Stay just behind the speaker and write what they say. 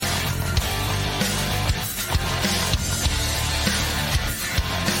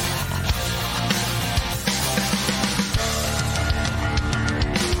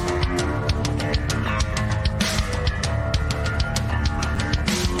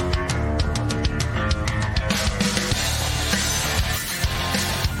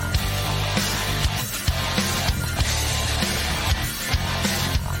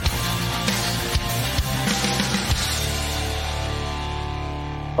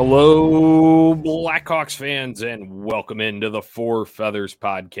Hello, Blackhawks fans, and welcome into the Four Feathers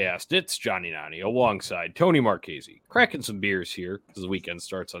podcast. It's Johnny Nani alongside Tony Marchese, cracking some beers here because the weekend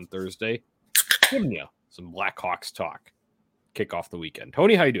starts on Thursday, giving you some Blackhawks talk. Kick off the weekend.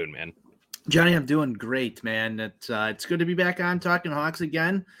 Tony, how you doing, man? Johnny, I'm doing great, man. It's good to be back on talking Hawks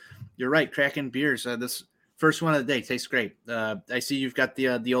again. You're right, cracking beers. This first one of the day tastes great. I see you've got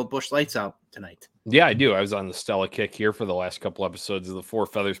the old Busch Lights out tonight. Yeah, I do. I was on the Stella kick here for the last couple episodes of the Four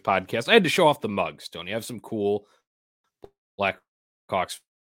Feathers podcast. I had to show off the mugs, Tony. I have some cool Blackhawks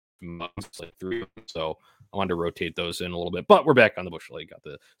mugs, like 3 of them, so I wanted to rotate those in a little bit. But we're back on the Busch Light. Got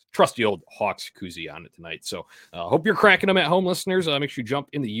the trusty old Hawks koozie on it tonight. So hope you're cracking them at home, listeners. Make sure you jump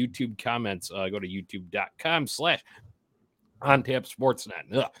in the YouTube comments. Go to youtube.com/OnTapSportsNet.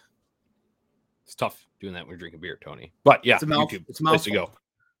 Ugh. It's tough doing that when you're drinking beer, Tony. But yeah, YouTube, it's place to go.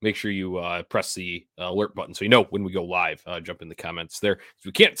 Make sure you press the alert button so you know when we go live. Jump in the comments there. So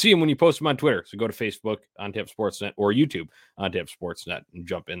we can't see them when you post them on Twitter. So go to Facebook, On Tap Sportsnet, or YouTube, On Tap Sportsnet, and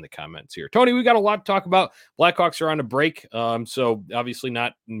jump in the comments here. Tony, we got a lot to talk about. Blackhawks are on a break, so obviously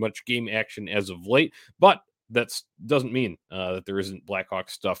not much game action as of late, but that doesn't mean that there isn't Blackhawks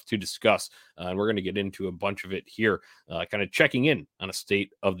stuff to discuss. And we're going to get into a bunch of it here, kind of checking in on a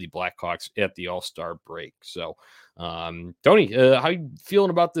state of the Blackhawks at the All-Star break. So, Tony, how you feeling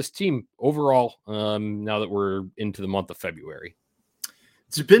about this team overall now that we're into the month of February?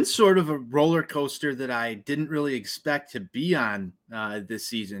 It's been sort of a roller coaster that I didn't really expect to be on this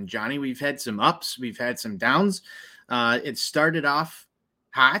season, Johnny. We've had some ups, we've had some downs. It started off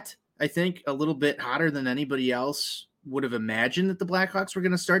hot. I think a little bit hotter than anybody else would have imagined that the Blackhawks were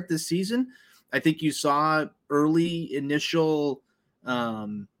going to start this season. I think you saw early initial,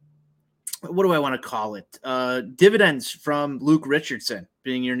 what do I want to call it? Dividends from Luke Richardson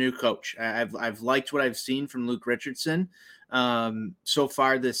being your new coach. I've liked what I've seen from Luke Richardson so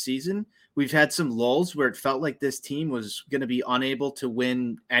far this season. We've had some lulls where it felt like this team was going to be unable to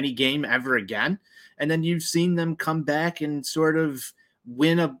win any game ever again. And then you've seen them come back and sort of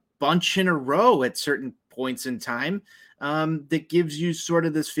win a bunch in a row at certain points in time that gives you sort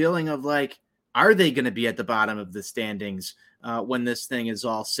of this feeling of like, are they going to be at the bottom of the standings when this thing is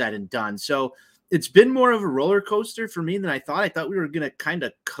all said and done? So it's been more of a roller coaster for me than I thought. I thought we were going to kind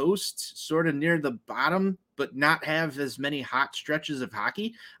of coast sort of near the bottom, but not have as many hot stretches of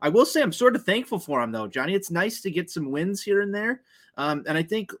hockey. I will say I'm sort of thankful for them, though, Johnny. It's nice to get some wins here and there. And I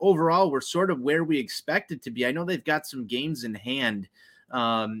think overall we're sort of where we expected to be. I know they've got some games in hand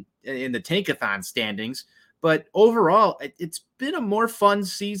in the Tankathon standings, but overall it's been a more fun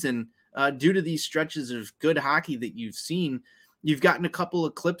season due to these stretches of good hockey that you've seen. You've gotten a couple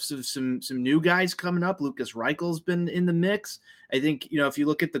of clips of some new guys coming up. Lucas Reichel's been in the mix. I think, if you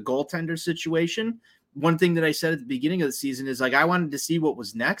look at the goaltender situation, one thing that I said at the beginning of the season is like, I wanted to see what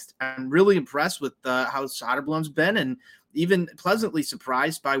was next. I'm really impressed with how Soderblom's been, and even pleasantly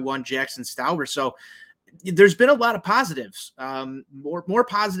surprised by one Jackson Stauber. So there's been a lot of positives, more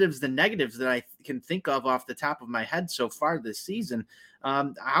positives than negatives that I can think of off the top of my head so far this season.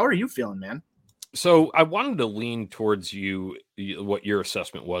 How are you feeling, man? So I wanted to lean towards what your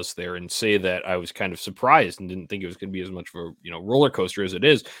assessment was there, and say that I was kind of surprised and didn't think it was going to be as much of a roller coaster as it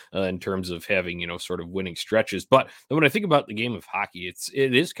is in terms of having sort of winning stretches. But when I think about the game of hockey,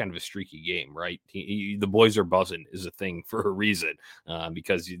 it is kind of a streaky game, right? The boys are buzzing is a thing for a reason,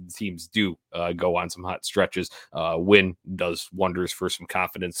 because teams do go on some hot stretches. Win does wonders for some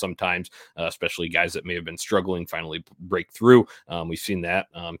confidence sometimes, especially guys that may have been struggling finally break through. We've seen that.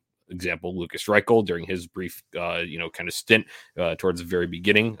 Example, Lucas Reichel during his brief, kind of stint towards the very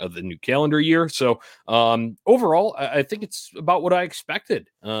beginning of the new calendar year. So overall, I think it's about what I expected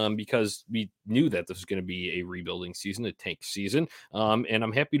because we knew that this was going to be a rebuilding season, a tank season. And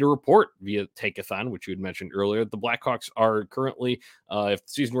I'm happy to report via Tankathon, which you had mentioned earlier, the Blackhawks are currently, if the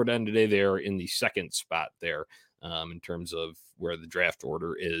season were to end today, they're in the second spot there. In terms of where the draft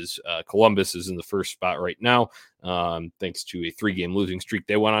order is. Columbus is in the first spot right now, thanks to a 3-game losing streak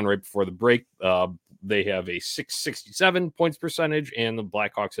they went on right before the break. They have a 667 points percentage, and the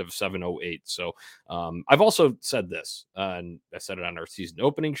Blackhawks have a 708. So I've also said this, and I said it on our season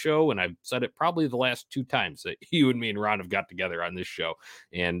opening show, and I've said it probably the last 2 times that you and me and Ron have got together on this show.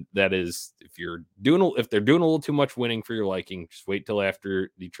 And that is, if they're doing a little too much winning for your liking, just wait till after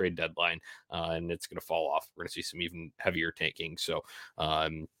the trade deadline, and it's going to fall off. We're going to see some even heavier tanking. So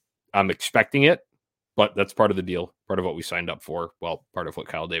I'm expecting it. But that's part of the deal, part of what we signed up for. Well, part of what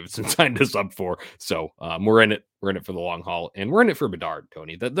Kyle Davidson signed us up for. So we're in it. We're in it for the long haul, and we're in it for Bedard,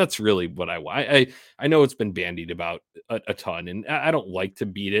 Tony. That's really what I want. I know it's been bandied about a ton, and I don't like to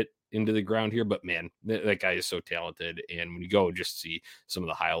beat it into the ground here, but man, that guy is so talented. And when you go just see some of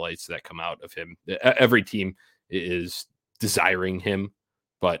the highlights that come out of him, every team is desiring him,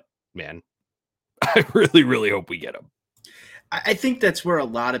 but man, I really, really hope we get him. I think that's where a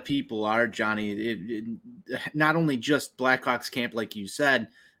lot of people are, Johnny. Not only just Blackhawks camp, like you said,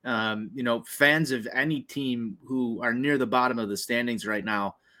 fans of any team who are near the bottom of the standings right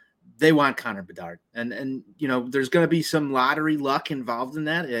now, they want Connor Bedard. And there's going to be some lottery luck involved in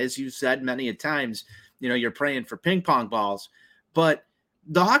that. As you said many a times, you're praying for ping pong balls. But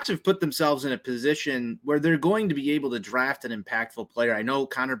the Hawks have put themselves in a position where they're going to be able to draft an impactful player. I know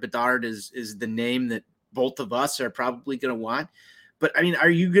Connor Bedard is the name that both of us are probably going to want. But, I mean, are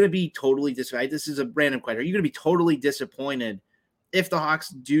you going to be totally disappointed? This is a random question. Are you going to be totally disappointed if the Hawks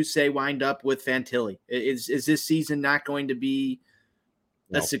do, say, wind up with Fantilli? Is this season not going to be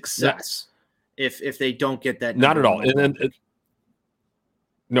a success if they don't get that? Not at all. And then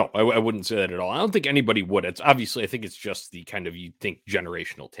no, I wouldn't say that at all. I don't think anybody would. It's obviously, I think it's just the kind of, you think,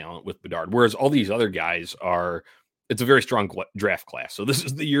 generational talent with Bedard, whereas all these other guys are, it's a very strong draft class. So this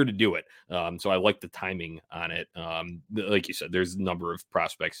is the year to do it. So I like the timing on it. Like you said, there's a number of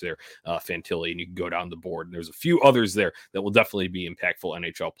prospects there, Fantilli, and you can go down the board. And there's a few others there that will definitely be impactful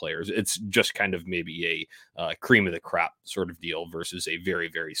NHL players. It's just kind of maybe a cream of the crop sort of deal versus a very,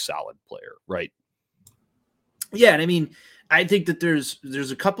 very solid player, right? Yeah, and I mean, I think that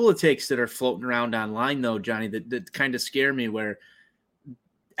there's a couple of takes that are floating around online, though, Johnny, that kind of scare me, where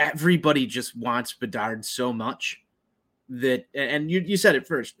everybody just wants Bedard so much that, and you said it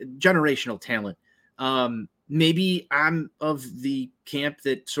first, generational talent. Maybe I'm of the camp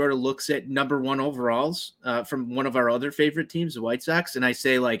that sort of looks at number one overalls from one of our other favorite teams, the White Sox, and I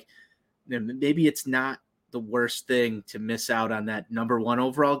say, like, maybe it's not the worst thing to miss out on that number one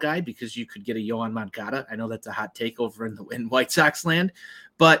overall guy, because you could get a Yoan Moncada. I know that's a hot take over in White Sox land,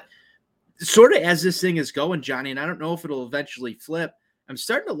 but sort of as this thing is going, Johnny, and I don't know if it'll eventually flip, I'm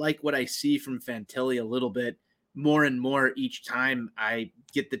starting to like what I see from Fantilli a little bit more and more each time I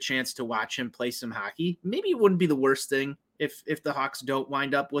get the chance to watch him play some hockey. Maybe it wouldn't be the worst thing if the Hawks don't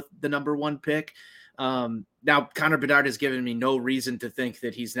wind up with the number one pick. Now, Connor Bedard has given me no reason to think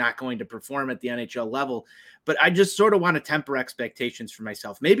that he's not going to perform at the NHL level, but I just sort of want to temper expectations for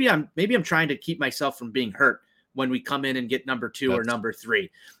myself. Maybe I'm trying to keep myself from being hurt when we come in and get number two or number three.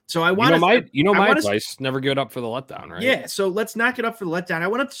 So I want my advice, never give it up for the letdown, right? Yeah. So let's not get up for the letdown. I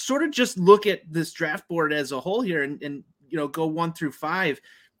want to sort of just look at this draft board as a whole here and go 1 through 5.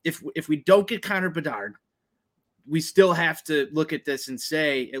 If we don't get Connor Bedard, we still have to look at this and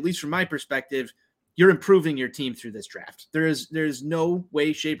say, at least from my perspective, you're improving your team through this draft. There's no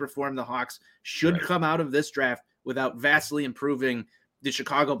way, shape, or form the Hawks should come out of this draft without vastly improving the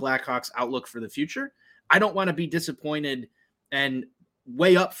Chicago Blackhawks outlook for the future. I don't want to be disappointed and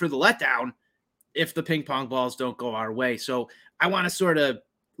way up for the letdown if the ping pong balls don't go our way. So I want to sort of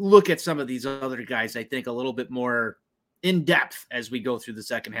look at some of these other guys, I think, a little bit more in depth as we go through the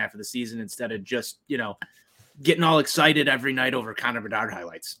second half of the season, instead of just, getting all excited every night over Connor Bedard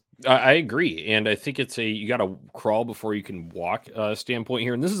highlights. I agree. And I think it's you got to crawl before you can walk standpoint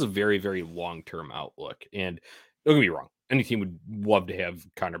here. And this is a very, very long-term outlook. And don't get me wrong, any team would love to have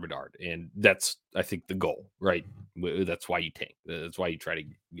Connor Bedard. And that's, I think, the goal, right? That's why you tank. That's why you try to,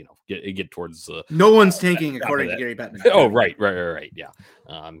 get towards the. No one's tanking, according to Gary Bettman. Oh, right. Yeah.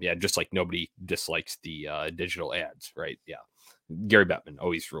 Yeah. Just like nobody dislikes the digital ads, right? Yeah. Gary Bettman,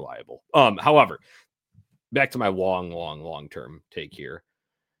 always reliable. However, back to my long-term take here.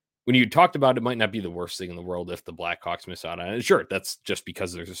 When you talked about it might not be the worst thing in the world if the Blackhawks miss out on it. Sure, that's just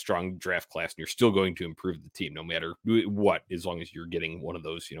because there's a strong draft class and you're still going to improve the team no matter what, as long as you're getting one of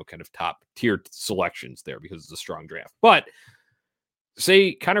those, kind of top tier selections there because it's a strong draft. But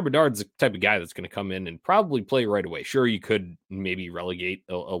say Connor Bedard's the type of guy that's going to come in and probably play right away. Sure, you could maybe relegate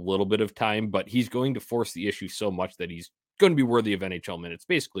a little bit of time, but he's going to force the issue so much that he's going to be worthy of NHL minutes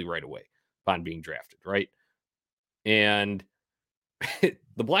basically right away upon being drafted, right? And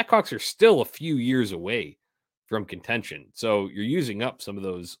the Blackhawks are still a few years away from contention. So you're using up some of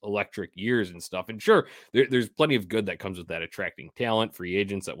those electric years and stuff. And sure, there's plenty of good that comes with that, attracting talent, free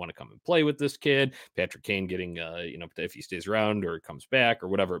agents that want to come and play with this kid. Patrick Kane getting, if he stays around or comes back or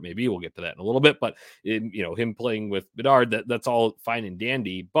whatever it may be, we'll get to that in a little bit. But, him playing with Bedard, that's all fine and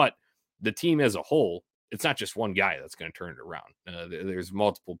dandy. But the team as a whole, it's not just one guy that's going to turn it around. There's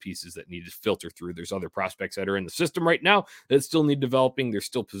multiple pieces that need to filter through. There's other prospects that are in the system right now that still need developing. There's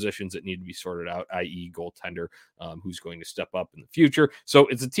still positions that need to be sorted out, i.e. goaltender, who's going to step up in the future. So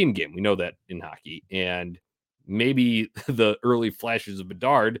it's a team game. We know that in hockey. And maybe the early flashes of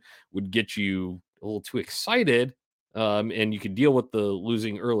Bedard would get you a little too excited and you could deal with the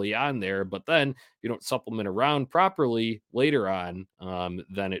losing early on there. But then if you don't supplement around properly later on,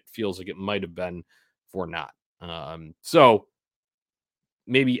 then it feels like it might have been for naught. So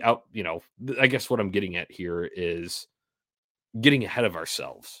maybe out, I guess what I'm getting at here is getting ahead of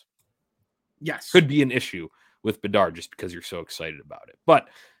ourselves. Yes. Could be an issue with Bedard just because you're so excited about it. But,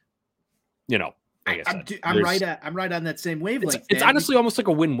 like I said, I'm right on that same wavelength. It's honestly almost like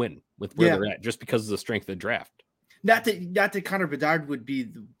a win-win with where they're at, just because of the strength of the draft. Not that Connor Bedard would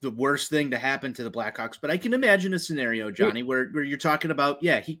be the worst thing to happen to the Blackhawks, but I can imagine a scenario, Johnny, where you're talking about,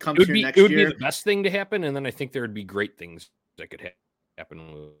 he comes here next year. It would be the best thing to happen, and then I think there would be great things that could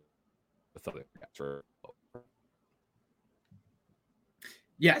happen with other guys.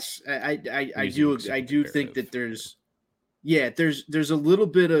 Yes, I do think that there's a little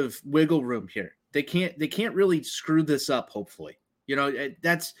bit of wiggle room here. They can't really screw this up. Hopefully,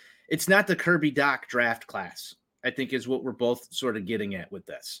 it's not the Kirby Dach draft class, I think, is what we're both sort of getting at with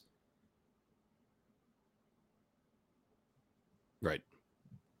this. Right.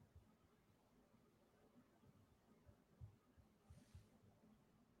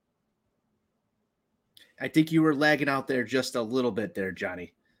 I think you were lagging out there just a little bit there,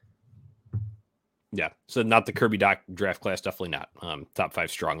 Johnny. Yeah, so not the Kirby Dach draft class, definitely not. Top 5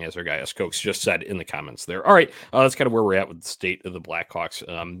 strong, as our guy S. Cokes just said in the comments there. All right, that's kind of where we're at with the state of the Blackhawks.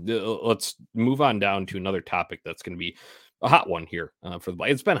 Let's move on down to another topic that's going to be a hot one here for the Blackhawks.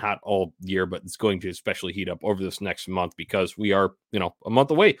 It's been hot all year, but it's going to especially heat up over this next month because we are, a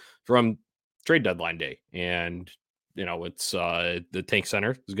month away from trade deadline day. And it's the Tank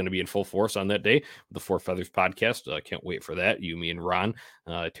Center is going to be in full force on that day with the Four Feathers podcast. I can't wait for that. You, me, and Ron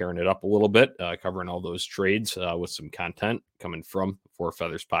tearing it up a little bit, covering all those trades with some content coming from Four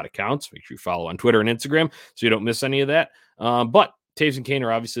Feathers pod accounts. Make sure you follow on Twitter and Instagram so you don't miss any of that. But Toews and Kane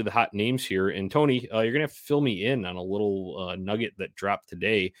are obviously the hot names here. And Tony, you're going to have to fill me in on a little nugget that dropped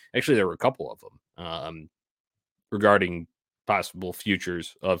today. Actually, there were a couple of them regarding possible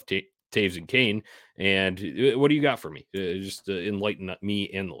futures of Toews and Kane. And what do you got for me? Just to enlighten me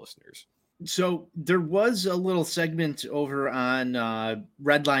and the listeners. So there was a little segment over on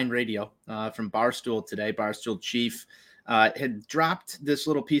Redline Radio from Barstool today. Barstool Chief had dropped this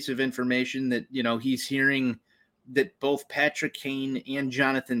little piece of information that, he's hearing that both Patrick Kane and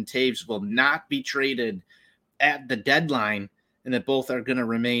Jonathan Toews will not be traded at the deadline, and that both are going to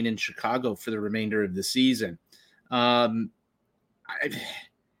remain in Chicago for the remainder of the season.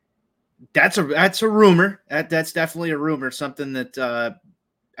 That's a rumor. That's definitely a rumor. Something that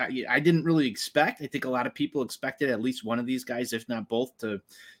I didn't really expect. I think a lot of people expected at least one of these guys, if not both,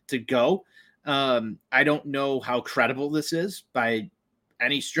 to go. I don't know how credible this is by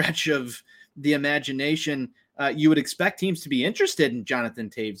any stretch of the imagination. You would expect teams to be interested in Jonathan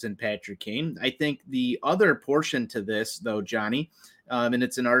Toews and Patrick Kane. I think the other portion to this, though, Johnny, and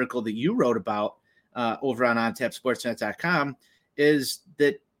it's an article that you wrote about over on OnTapSportsNet.com, is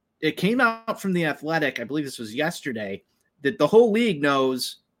that it came out from The Athletic, I believe this was yesterday, that the whole league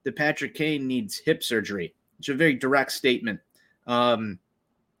knows that Patrick Kane needs hip surgery. It's a very direct statement.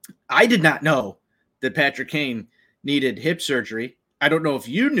 I did not know that Patrick Kane needed hip surgery. I don't know if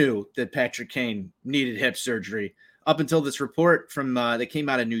you knew that Patrick Kane needed hip surgery up until this report from that came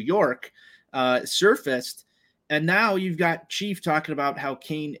out of New York surfaced. And now you've got Chief talking about how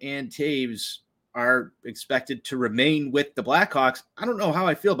Kane and Toews are expected to remain with the Blackhawks. I don't know how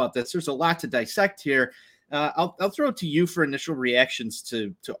I feel about this. There's a lot to dissect here. I'll throw it to you for initial reactions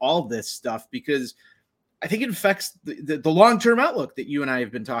to all this stuff, because I think it affects the long-term outlook that you and I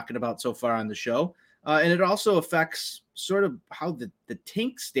have been talking about so far on the show. And it also affects sort of how the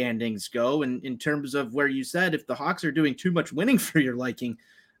tank standings go in terms of where you said if the Hawks are doing too much winning for your liking,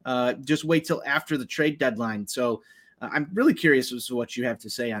 just wait till after the trade deadline. So I'm really curious as to what you have to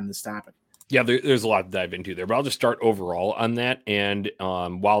say on this topic. Yeah, there's a lot to dive into there, but I'll just start overall on that. And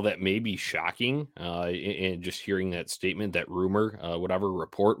while that may be shocking, and just hearing that statement, that rumor, whatever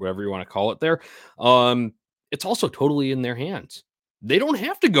report, whatever you want to call it there, it's also totally in their hands. They don't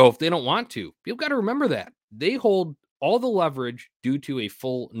have to go if they don't want to. You've got to remember that. They hold all the leverage due to a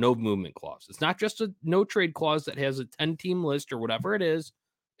full no movement clause. It's not just a no trade clause that has a 10-team list or whatever it is.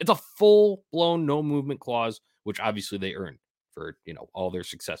 It's a full-blown no movement clause, which obviously they earned for all their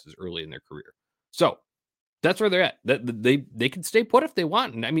successes early in their career. So that's where they're at. They can stay put if they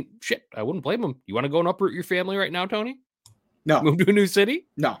want. And I mean, shit, I wouldn't blame them. You want to go and uproot your family right now, Tony? No. Move to a new city?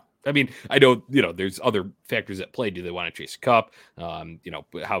 No. I mean, I know, there's other factors at play. Do they want to chase a cup? How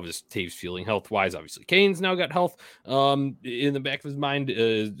is Toews feeling health-wise? Obviously, Kane's now got health in the back of his mind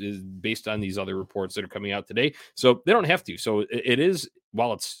is based on these other reports that are coming out today. So they don't have to. So it is,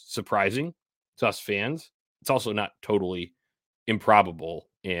 while it's surprising to us fans, it's also not totally improbable,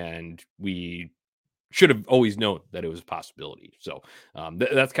 and we should have always known that it was a possibility. So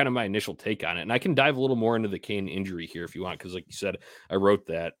that's kind of my initial take on it. And I can dive a little more into the Kane injury here if you want, because like you said, I wrote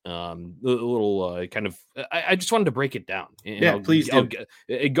that a little kind of, I just wanted to break it down. And Yeah, please do.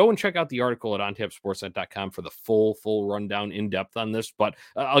 Go and check out the article at ontapsportsnet.com for the full rundown in depth on this, but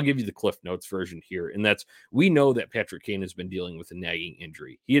I'll give you the Cliff Notes version here. And that's, we know that Patrick Kane has been dealing with a nagging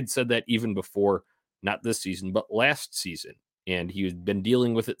injury. He had said that even before, not this season, but last season. And he had been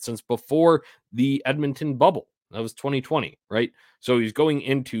dealing with it since before the Edmonton bubble. That was 2020, right? So he's going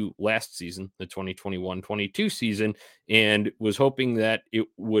into last season, the 2021-22 season, and was hoping that it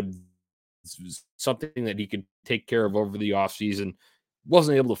would something that he could take care of over the offseason.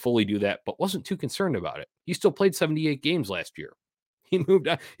 Wasn't able to fully do that, but wasn't too concerned about it. He still played 78 games last year. He moved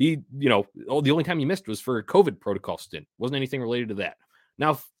on. The only time he missed was for a COVID protocol stint. Wasn't anything related to that.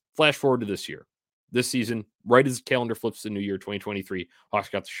 Now, flash forward to this year. This season, right as the calendar flips to New Year 2023, Hawks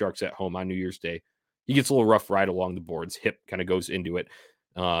got the Sharks at home on New Year's Day. He gets a little rough ride along the boards. Hip kind of goes into it.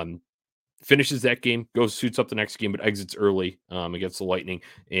 Finishes that game, suits up the next game, but exits early against the Lightning,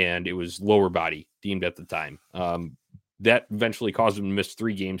 and it was lower body deemed at the time. That eventually caused him to miss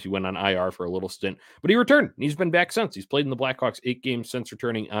 3 games. He went on IR for a little stint, but he returned. He's been back since. He's played in the Blackhawks 8 games since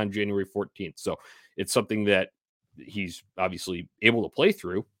returning on January 14th. So it's something that he's obviously able to play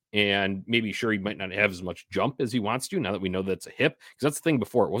through. And maybe sure he might not have as much jump as he wants to now that we know that's a hip. Because that's the thing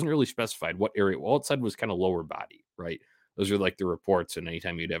before. It wasn't really specified what area. All it said was kind of lower body, right? Those are like the reports. And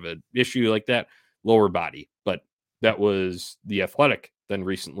anytime you'd have an issue like that, lower body. But that was The Athletic then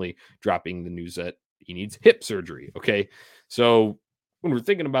recently dropping the news that he needs hip surgery. Okay. So when we're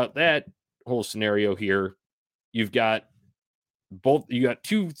thinking about that whole scenario here, you got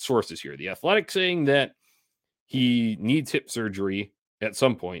 2 sources here. The Athletic saying that he needs hip surgery at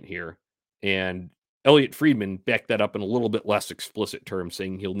some point here, and Elliot Friedman backed that up in a little bit less explicit terms,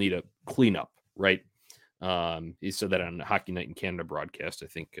 saying he'll need a cleanup, right? He said that on the Hockey Night in Canada broadcast, I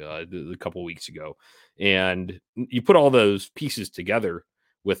think a couple weeks ago. And you put all those pieces together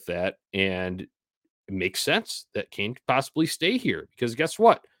with that, and it makes sense that Kane could possibly stay here, because guess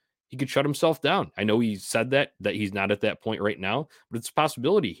what? He could shut himself down. I know he said that he's not at that point right now, but it's a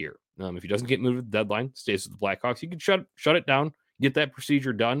possibility here. If he doesn't get moved at the deadline, stays with the Blackhawks, he could shut it down, get that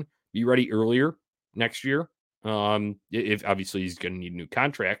procedure done, be ready earlier next year. If obviously he's going to need a new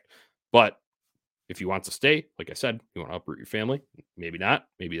contract, but if he wants to stay, like I said, you want to uproot your family, maybe not.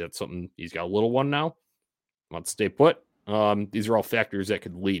 Maybe that's something. He's got a little one now, wants to stay put. These are all factors that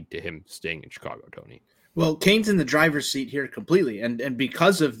could lead to him staying in Chicago, Tony. Well, Kane's in the driver's seat here completely, and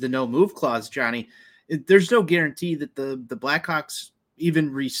because of the no move clause, Johnny, there's no guarantee that the Blackhawks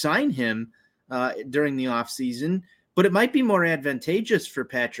even re-sign him during the offseason. But it might be more advantageous for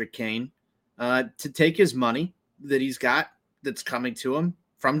Patrick Kane to take his money that he's got that's coming to him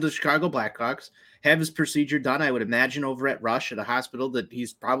from the Chicago Blackhawks, have his procedure done, I would imagine, over at Rush at a hospital that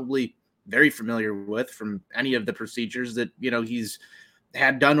he's probably very familiar with from any of the procedures that, he's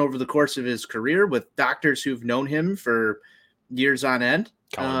had done over the course of his career with doctors who've known him for years on end.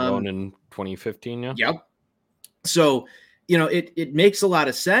 Colin in 2015, yeah. Yep. So, it makes a lot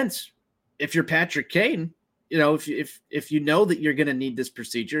of sense if you're Patrick Kane. If you know that you're going to need this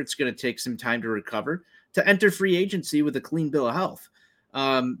procedure, it's going to take some time to recover, to enter free agency with a clean bill of health.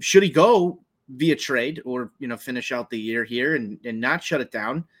 Should he go via trade or, finish out the year here and not shut it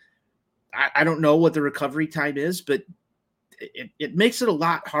down? I don't know what the recovery time is, but it makes it a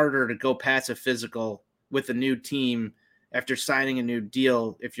lot harder to go past a physical with a new team after signing a new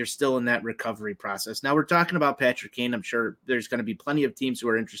deal if you're still in that recovery process. Now we're talking about Patrick Kane. I'm sure there's going to be plenty of teams who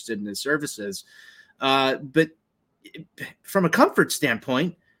are interested in his services. But from a comfort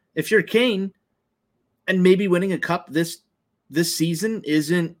standpoint, if you're Kane and maybe winning a cup this season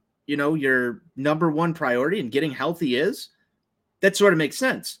isn't, your number one priority and getting healthy is, that sort of makes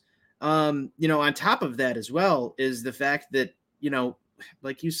sense. On top of that as well is the fact that,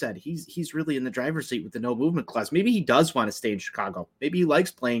 like you said, he's really in the driver's seat with the no movement clause. Maybe he does want to stay in Chicago. Maybe he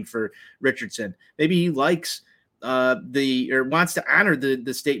likes playing for Richardson. Maybe he likes wants to honor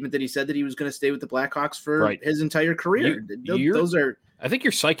the statement that he said that he was going to stay with the Blackhawks for his entire career. Those are. I think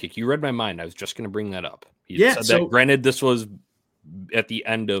you're psychic. You read my mind. I was just going to bring that up. He said that. Granted, this was at the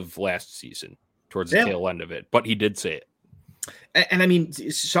end of last season, towards the tail end of it, but he did say it. And I mean,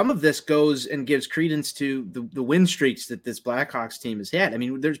 some of this goes and gives credence to the win streaks that this Blackhawks team has had. I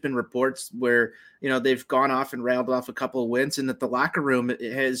mean, there's been reports where, they've gone off and railed off a couple of wins, and that the locker room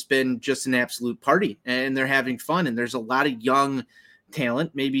has been just an absolute party and they're having fun. And there's a lot of young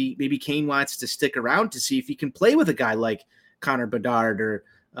talent. Maybe Kane wants to stick around to see if he can play with a guy like Connor Bedard or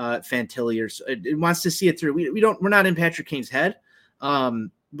Fantilli, or it wants to see it through. We're not in Patrick Kane's head,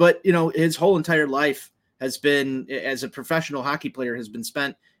 but his whole entire life has been, as a professional hockey player, has been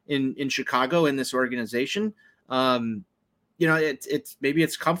spent in Chicago in this organization. It's maybe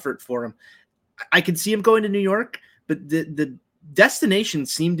it's comfort for him. I could see him going to New York, but the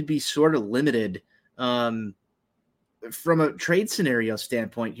destinations seem to be sort of limited from a trade scenario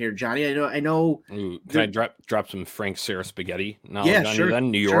standpoint here, Johnny. I know. Ooh, can I drop some Frank Sarah spaghetti knowledge Yeah, on sure. you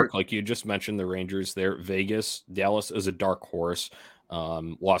then? New York, Sure. like you just mentioned, the Rangers there, Vegas, Dallas is a dark horse,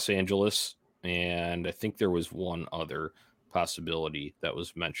 Los Angeles, and I think there was one other possibility that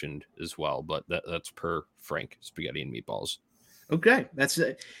was mentioned as well, but that's per Frank Spaghetti and Meatballs. Okay, that's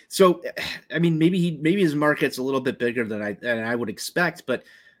so. I mean, maybe his market's a little bit bigger than I would expect, but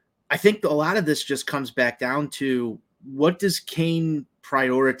I think a lot of this just comes back down to, what does Kane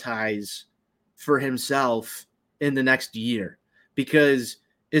prioritize for himself in the next year? Because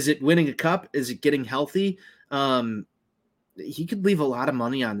is it winning a cup? Is it getting healthy? He could leave a lot of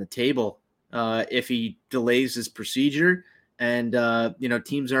money on the table if he delays his procedure, and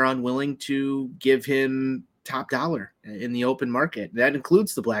teams are unwilling to give him top dollar in the open market. That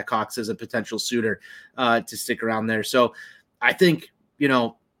includes the Blackhawks as a potential suitor to stick around there. So I think,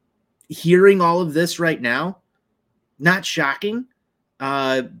 hearing all of this right now, not shocking.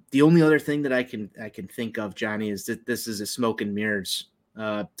 The only other thing that I can think of, Johnny, is that this is a smoke and mirrors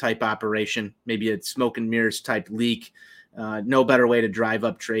type operation, maybe a smoke and mirrors type leak. No better way to drive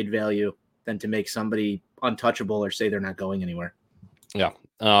up trade value than to make somebody untouchable or say they're not going anywhere. Yeah.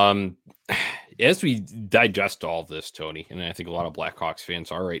 As we digest all of this, Tony, and I think a lot of Blackhawks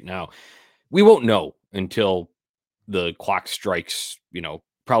fans are right now, we won't know until the clock strikes,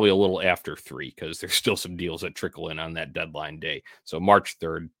 probably a little after 3, because there's still some deals that trickle in on that deadline day. So March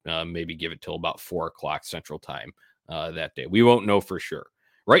 3rd, maybe give it till about 4 o'clock Central Time that day. We won't know for sure.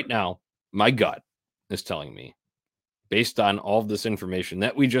 Right now, my gut is telling me, based on all of this information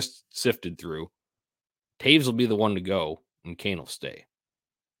that we just sifted through, Toews will be the one to go and Kane will stay.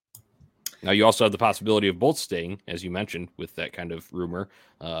 Now, you also have the possibility of both staying, as you mentioned, with that kind of rumor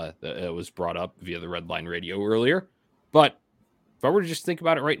that was brought up via the Red Line Radio earlier. But if I were to just think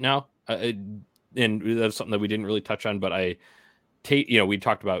about it right now, and that's something that we didn't really touch on, but we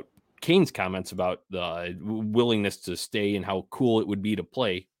talked about Kane's comments about the willingness to stay and how cool it would be to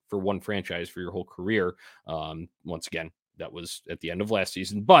play for one franchise for your whole career. Once again, that was at the end of last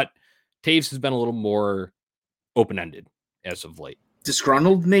season. But Toews has been a little more open-ended as of late.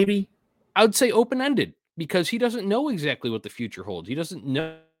 Disgruntled, maybe? I would say open-ended, because he doesn't know exactly what the future holds. He doesn't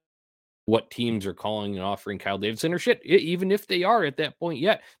know what teams are calling and offering Kyle Davidson, or shit, even if they are at that point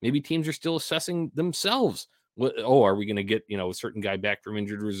yet. Maybe teams are still assessing themselves. Are we going to get, a certain guy back from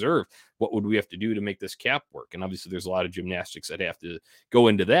injured reserve? What would we have to do to make this cap work? And obviously there's a lot of gymnastics that have to go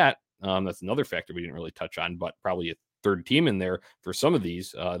into that. That's another factor we didn't really touch on, but probably a third team in there for some of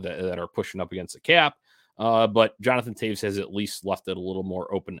these that are pushing up against the cap. But Jonathan Toews has at least left it a little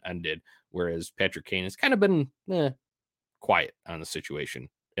more open-ended, whereas Patrick Kane has kind of been quiet on the situation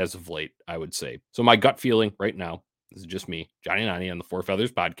as of late, I would say. So my gut feeling right now, this is just me, Johnny Nani on the Four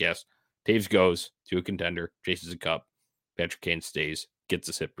Feathers podcast, Toews goes to a contender, chases a cup, Patrick Kane stays, gets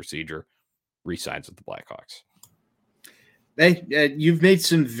his hip procedure, re-signs with the Blackhawks. Hey, you've made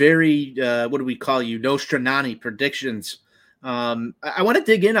some very, what do we call you, Nostranani predictions. I want to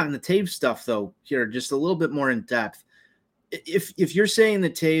dig in on the Toews stuff, though, here, just a little bit more in depth. If you're saying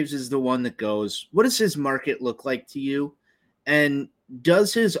that Toews is the one that goes, what does his market look like to you? And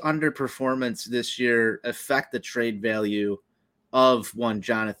does his underperformance this year affect the trade value of one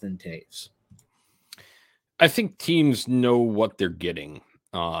Jonathan Toews? I think teams know what they're getting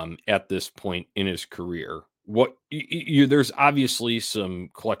at this point in his career. There's obviously some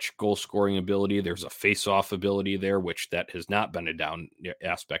clutch goal scoring ability. There's a face-off ability there, which that has not been a down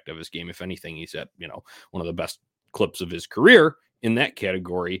aspect of his game. If anything, he's at one of the best clips of his career in that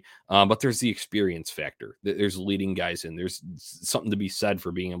category. But there's the experience factor. There's leading guys in. There's something to be said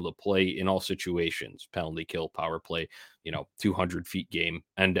for being able to play in all situations: penalty kill, power play, 200 feet game,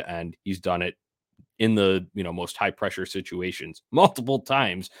 end to end. He's done it in the most high pressure situations multiple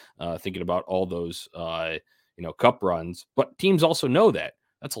times. Thinking about all those cup runs, but teams also know that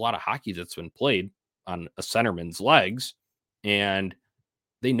that's a lot of hockey that's been played on a centerman's legs, and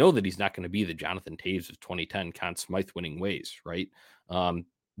they know that he's not going to be the Jonathan Toews of 2010 Conn Smythe winning ways, right?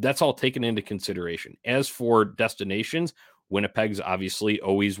 That's all taken into consideration. As for destinations, Winnipeg's obviously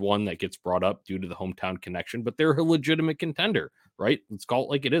always one that gets brought up due to the hometown connection, but they're a legitimate contender, right? Let's call it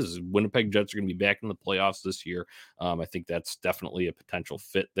like it is. Winnipeg Jets are going to be back in the playoffs this year. I think that's definitely a potential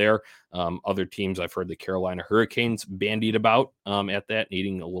fit there. Other teams, I've heard the Carolina Hurricanes bandied about at that,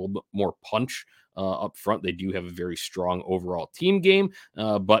 needing a little bit more punch up front. They do have a very strong overall team game,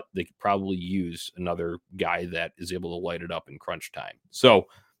 but they could probably use another guy that is able to light it up in crunch time. So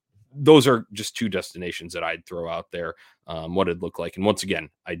those are just two destinations that I'd throw out there, what it'd look like. And once again,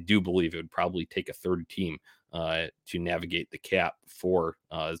 I do believe it would probably take a third team to navigate the cap for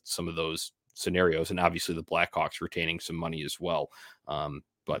some of those scenarios. And obviously the Blackhawks retaining some money as well.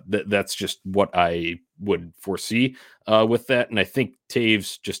 But that's just what I would foresee with that. And I think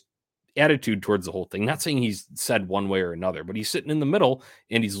Toews just attitude towards the whole thing, not saying he's said one way or another, but he's sitting in the middle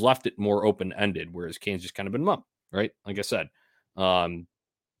and he's left it more open-ended, whereas Kane's just kind of been mum, right? Like I said.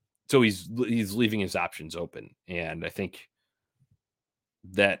 So he's leaving his options open. And I think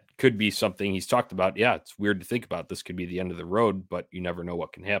that could be something he's talked about. Yeah, it's weird to think about. This could be the end of the road, but you never know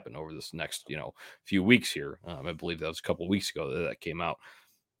what can happen over this next, few weeks here. I believe that was a couple of weeks ago that came out.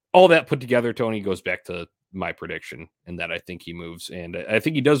 All that put together, Tony, goes back to my prediction and that I think he moves. And I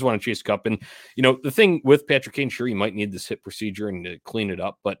think he does want to chase cup. And, the thing with Patrick Kane, sure, he might need this hip procedure and to clean it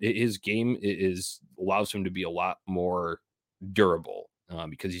up, but his game allows him to be a lot more durable.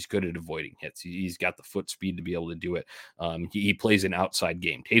 Because he's good at avoiding hits. He's got the foot speed to be able to do it. He plays an outside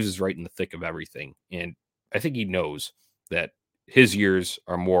game. Toews is right in the thick of everything. And I think he knows that his years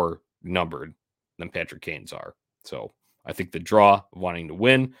are more numbered than Patrick Kane's are. So I think the draw of wanting to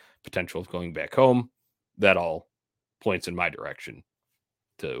win, potential of going back home, that all points in my direction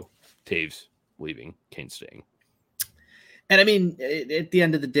to Toews leaving, Kane staying. And I mean, at the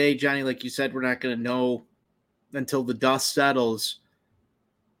end of the day, Johnny, like you said, we're not going to know until the dust settles.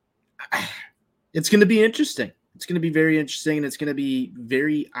 It's going to be interesting. It's going to be very interesting, and it's going to be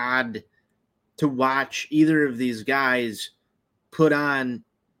very odd to watch either of these guys put on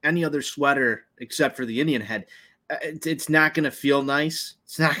any other sweater except for the Indian head. It's not going to feel nice.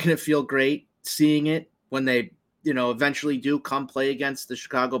 It's not going to feel great seeing it when they, eventually do come play against the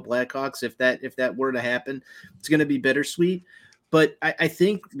Chicago Blackhawks. If that were to happen, it's going to be bittersweet. But I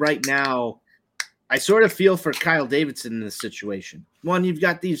think right now, I sort of feel for Kyle Davidson in this situation. One, you've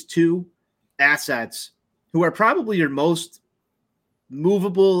got these two assets who are probably your most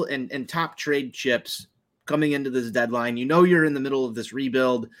movable and top trade chips coming into this deadline. You're in the middle of this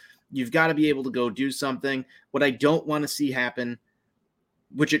rebuild. You've got to be able to go do something. What I don't want to see happen,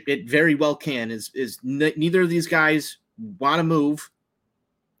 which it very well can, is neither of these guys want to move.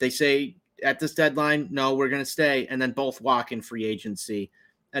 They say at this deadline, no, we're going to stay, and then both walk in free agency.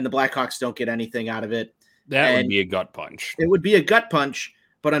 And the Blackhawks don't get anything out of it. That would be a gut punch. It would be a gut punch.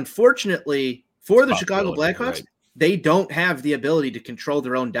 But unfortunately for the Chicago Blackhawks, right, they don't have the ability to control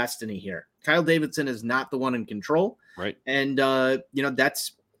their own destiny here. Kyle Davidson is not the one in control. Right. And,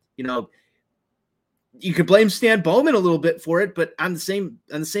 that's, you could blame Stan Bowman a little bit for it, but on the same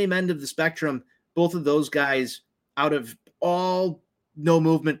end of the spectrum, both of those guys, out of all no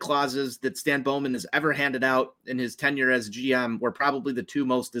movement clauses that Stan Bowman has ever handed out in his tenure as GM, were probably the two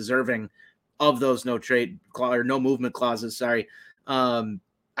most deserving of those no movement clauses,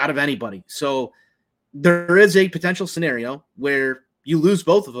 out of anybody. So there is a potential scenario where you lose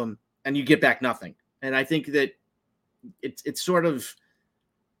both of them and you get back nothing. And I think that it's sort of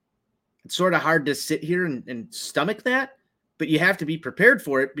hard to sit here and stomach that, but you have to be prepared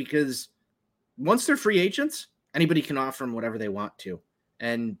for it, because once they're free agents, anybody can offer them whatever they want to,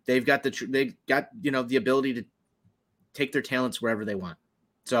 and they've got the ability to take their talents wherever they want.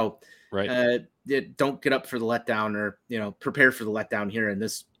 So, right. Don't get up for the letdown, or prepare for the letdown here in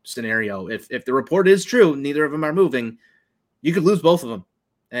this scenario. If the report is true, neither of them are moving, you could lose both of them,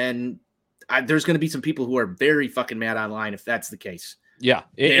 and there's going to be some people who are very fucking mad online if that's the case. Yeah.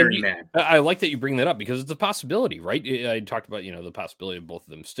 Very mad. I like that you bring that up, because it's a possibility, right? I talked about, the possibility of both of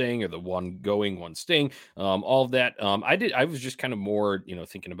them staying, or the one going, one staying, all of that. I was just kind of more,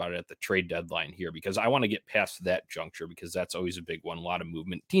 thinking about it at the trade deadline here, because I want to get past that juncture, because that's always a big one. A lot of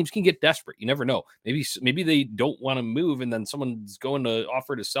movement. Teams can get desperate. You never know. Maybe they don't want to move, and then someone's going to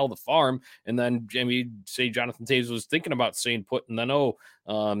offer to sell the farm. And then say Jonathan Toews was thinking about staying put, and then,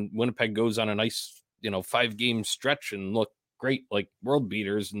 Winnipeg goes on a nice, 5-game stretch and look great, like world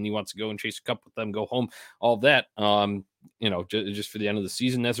beaters, and he wants to go and chase a cup with them, go home, all that, just for the end of the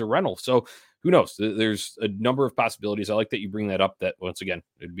season as a rental. So who knows? There's a number of possibilities. I like that you bring that up, that once again,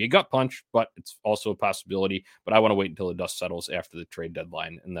 it'd be a gut punch, but it's also a possibility. But I want to wait until the dust settles after the trade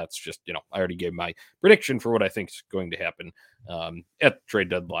deadline. And that's just, I already gave my prediction for what I think is going to happen at the trade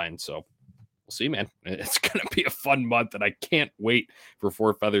deadline. So we'll we'll see, man. It's going to be a fun month, and I can't wait for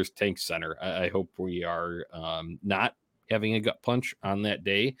Four Feathers Tank Center. I hope we are not having a gut punch on that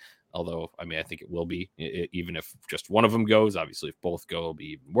day. Although, I mean, I think it will be, even if just one of them goes. Obviously, if both go, it'll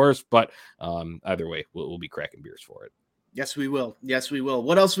be even worse. But either way, we'll be cracking beers for it. Yes, we will. Yes, we will.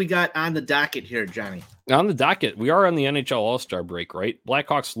 What else we got on the docket here, Johnny? On the docket, we are on the NHL All-Star break, right?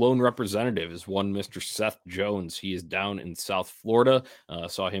 Blackhawks lone representative is one Mr. Seth Jones. He is down in South Florida.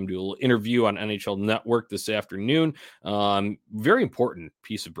 Saw him do a little interview on NHL Network this afternoon. Very important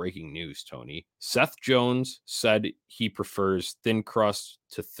piece of breaking news, Tony. Seth Jones said he prefers thin crust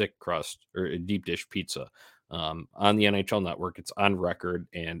to thick crust or deep dish pizza on the NHL Network. It's on record,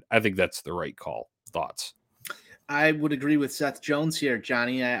 and I think that's the right call. Thoughts? I would agree with Seth Jones here,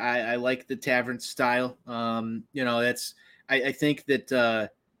 Johnny. I like the tavern style. I think that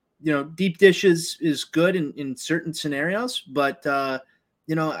deep dishes is good in certain scenarios, but I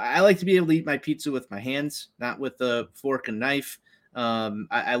like to be able to eat my pizza with my hands, not with a fork and knife.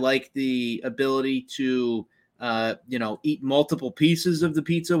 I like the ability to eat multiple pieces of the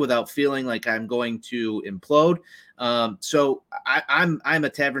pizza without feeling like I'm going to implode. So I'm a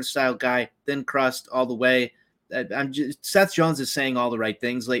tavern style guy, thin crust all the way. Seth Jones is saying all the right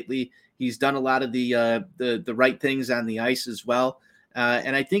things lately. He's done a lot of the right things on the ice as well.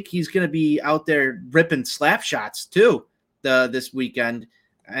 And I think he's going to be out there ripping slap shots too this weekend.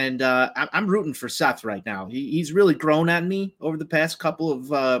 And I'm rooting for Seth right now. He's really grown on me over the past couple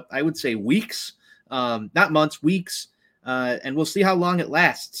of, I would say, weeks, not months, weeks. And we'll see how long it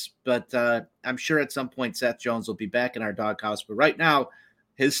lasts. But I'm sure at some point Seth Jones will be back in our doghouse. But right now,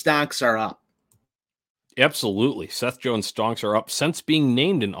 his stonks are up. Absolutely. Seth Jones' stonks are up since being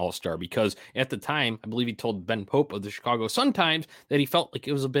named an All-Star because at the time, I believe he told Ben Pope of the Chicago Sun-Times that he felt like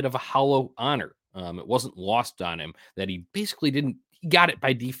it was a bit of a hollow honor. It wasn't lost on him that he basically didn't. He got it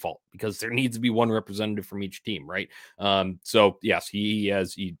by default because there needs to be one representative from each team, right? So yes,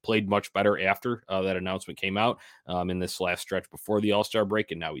 he played much better after that announcement came out in this last stretch before the All-Star break,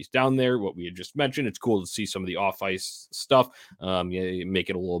 and now he's down there. What we had just mentioned, it's cool to see some of the off-ice stuff.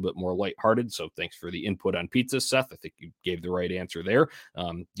 Make it a little bit more lighthearted. So thanks for the input on pizza, Seth. I think you gave the right answer there.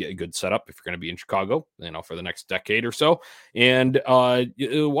 Get a good setup if you're going to be in Chicago, for the next decade or so. And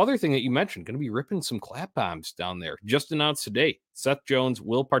other thing that you mentioned, going to be ripping some clap bombs down there. Just announced today. Seth Jones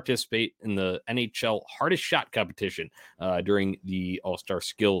will participate in the NHL hardest shot competition during the All-Star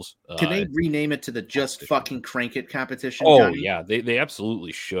Skills. Can they rename it to the Just Fucking Crank It competition? Oh, Johnny? Yeah, they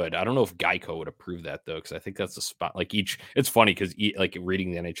absolutely should. I don't know if Geico would approve that, though, because I think that's the spot. Like it's funny because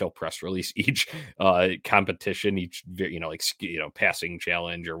reading the NHL press release, each competition, each passing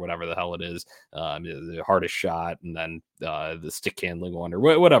challenge or whatever the hell it is, the hardest shot, and then the stick handling one or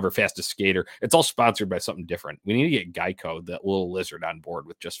whatever, fastest skater. It's all sponsored by something different. We need to get Geico, that little lizard, on board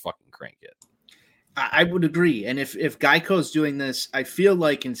with Just Fucking Crank It. I would agree. And if Geico's doing this, I feel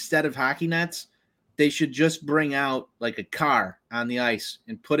like instead of hockey nets, they should just bring out like a car on the ice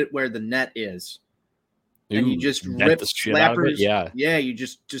and put it where the net is. And you just rip the shit out of it. Yeah, you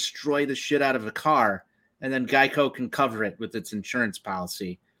just destroy the shit out of a car, and then Geico can cover it with its insurance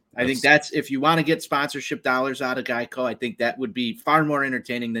policy. I think that's, if you want to get sponsorship dollars out of Geico, I think that would be far more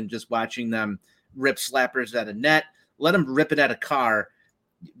entertaining than just watching them rip slappers at a net. Let them rip it at a car.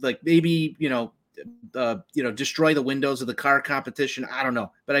 Like maybe, destroy the windows of the car competition. I don't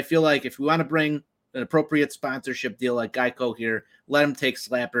know. But I feel like if we want to bring an appropriate sponsorship deal like Geico here, let them take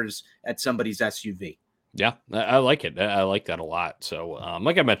slappers at somebody's SUV. Yeah, I like it. I like that a lot. So,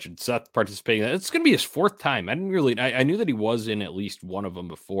 like I mentioned, Seth participating. It's going to be his fourth time. I knew that he was in at least one of them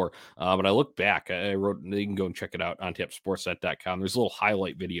before, but I looked back. I wrote, you can go and check it out on tapsportsnet.com. There's a little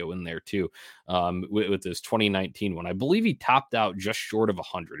highlight video in there too, with his 2019 one. I believe he topped out just short of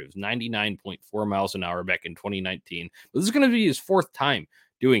 100. It was 99.4 miles an hour back in 2019. But this is going to be his fourth time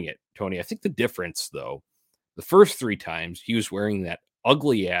doing it, Tony. I think the difference, though, the first three times he was wearing that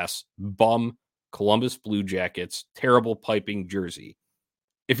ugly ass bum Columbus Blue Jackets terrible piping jersey.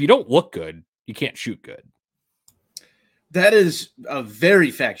 If you don't look good, you can't shoot good. That is a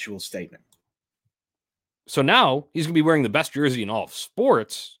very factual statement. So now he's going to be wearing the best jersey in all of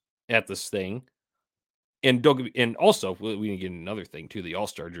sports at this thing. And also, we can get another thing too. The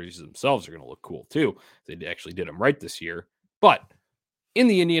All-Star jerseys themselves are going to look cool too. They actually did them right this year. But in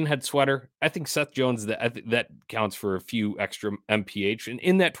the Indian head sweater, I think Seth Jones, that counts for a few extra MPH. And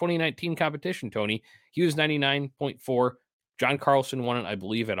in that 2019 competition, Tony, he was 99.4. John Carlson won it, I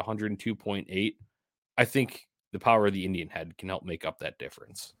believe, at 102.8. I think the power of the Indian head can help make up that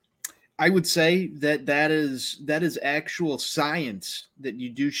difference. I would say that is actual science, that you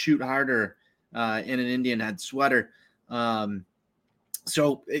do shoot harder in an Indian head sweater.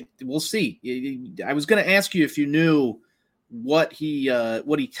 So we'll see. I was going to ask you if you knew what he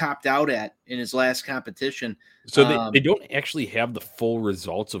topped out at in his last competition. So they don't actually have the full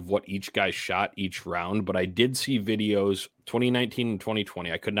results of what each guy shot each round, but I did see videos 2019 and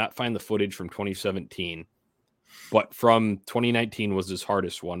 2020. I could not find the footage from 2017, but from 2019 was his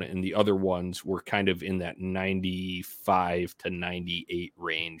hardest one, and the other ones were kind of in that 95 to 98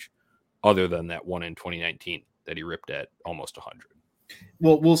 range, other than that one in 2019 that he ripped at almost 100.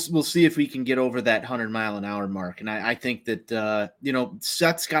 Well, we'll see if we can get over that 100-mile-an-hour mark, and I think that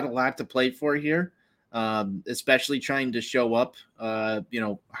Seth's got a lot to play for here, especially trying to show up,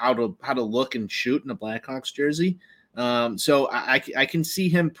 how to look and shoot in a Blackhawks jersey. So I can see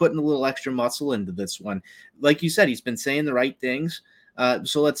him putting a little extra muscle into this one. Like you said, he's been saying the right things.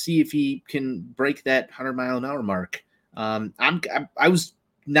 So let's see if he can break that 100-mile-an-hour mark. I was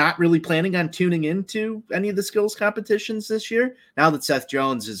not really planning on tuning into any of the skills competitions this year. Now that Seth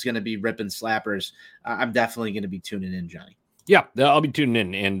Jones is going to be ripping slappers, I'm definitely going to be tuning in, Johnny. Yeah, I'll be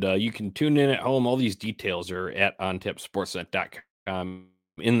tuning in, and you can tune in at home. All these details are at ontipsportsnet.com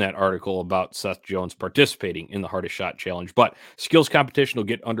in that article about Seth Jones participating in the Hardest Shot Challenge. But skills competition will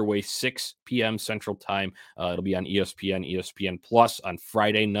get underway 6 p.m. Central Time. It'll be on ESPN Plus on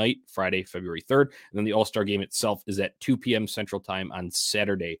Friday night, Friday, February 3rd. And then the All-Star Game itself is at 2 p.m. Central Time on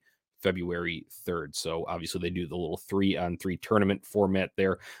Saturday, February 3rd. So obviously they do the little 3-on-3 tournament format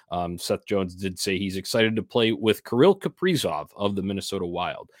there. Seth Jones did say he's excited to play with Kirill Kaprizov of the Minnesota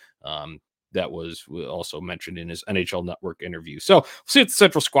Wild. That was also mentioned in his NHL Network interview. So we'll see what the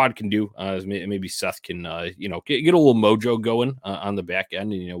Central squad can do. Maybe Seth can, get a little mojo going on the back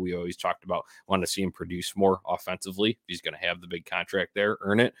end. And, we always talked about wanting to see him produce more offensively. If he's going to have the big contract there,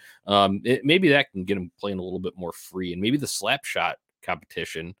 earn it. Maybe that can get him playing a little bit more free. And maybe the slap shot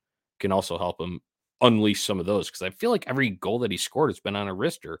competition can also help him unleash some of those. Because I feel like every goal that he scored has been on a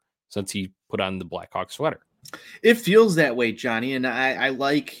wrister since he put on the Blackhawk sweater. It feels that way, Johnny. And I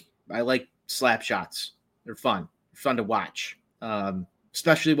like slap shots. They're fun to watch,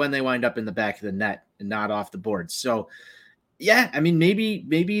 especially when they wind up in the back of the net and not off the boards. So yeah, I mean,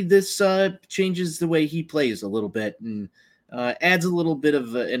 maybe this changes the way he plays a little bit and adds a little bit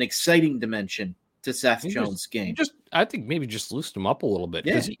of an exciting dimension to Seth Jones' game. I think maybe just loosen him up a little bit,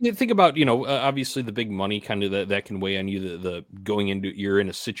 because you think about, obviously the big money kind of that can weigh on you, the going into, you're in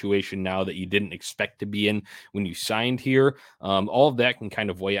a situation now that you didn't expect to be in when you signed here. All of that can kind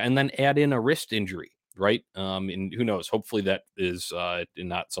of weigh, and then add in a wrist injury, right? And who knows, hopefully that is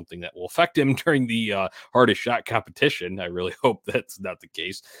not something that will affect him during the Hardest Shot competition. I really hope that's not the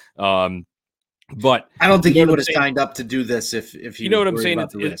case. But I don't think he would have signed up to do this if he, you know what I'm saying.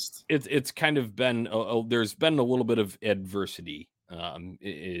 It's kind of been there's been a little bit of adversity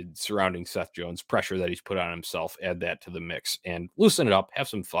surrounding Seth Jones, pressure that he's put on himself. Add that to the mix and loosen it up. Have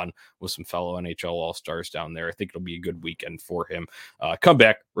some fun with some fellow NHL All-Stars down there. I think it'll be a good weekend for him. Come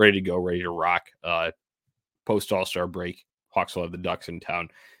back ready to go, ready to rock. Post All-Star break, Hawks will have the Ducks in town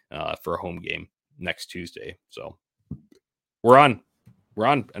for a home game next Tuesday. So we're on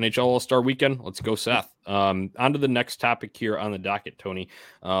NHL All-Star Weekend. Let's go, Seth. On to the next topic here on the docket, Tony.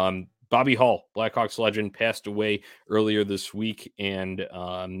 Bobby Hull, Blackhawks legend, passed away earlier this week, and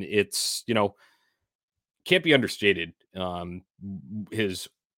it's, can't be understated. His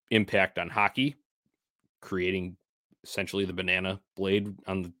impact on hockey, creating essentially the banana blade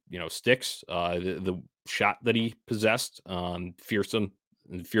on the sticks, the shot that he possessed, fearsome,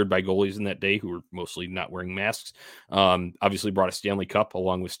 feared by goalies in that day who were mostly not wearing masks. Obviously brought a Stanley Cup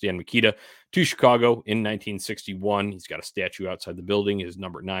along with Stan Mikita to Chicago in 1961. He's got a statue outside the building. His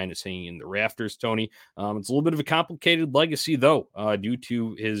number 9 is hanging in the rafters, Tony. It's a little bit of a complicated legacy, though, due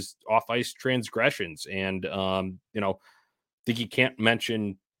to his off-ice transgressions. And, I think you can't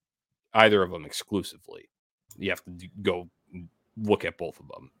mention either of them exclusively. You have to go look at both of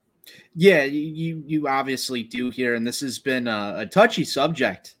them. Yeah, you obviously do here, and this has been a touchy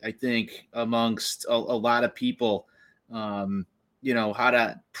subject, I think, amongst a lot of people. How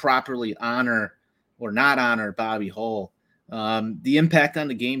to properly honor or not honor Bobby Hull. The impact on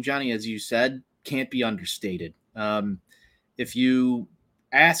the game, Johnny, as you said, can't be understated. If you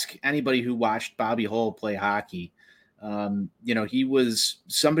ask anybody who watched Bobby Hull play hockey, he was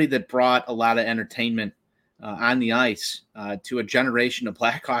somebody that brought a lot of entertainment on the ice to a generation of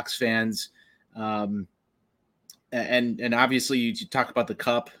Blackhawks fans. And obviously you talk about the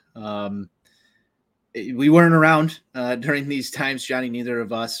cup. We weren't around during these times, Johnny, neither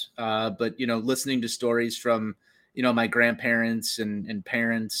of us, but, listening to stories from, my grandparents and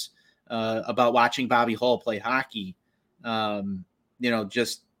parents about watching Bobby Hull play hockey, I'm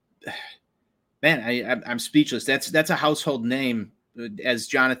speechless. That's a household name as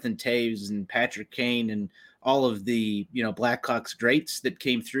Jonathan Toews and Patrick Kane and all of the, Blackhawks greats that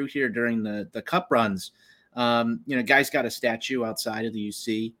came through here during the cup runs. Guys got a statue outside of the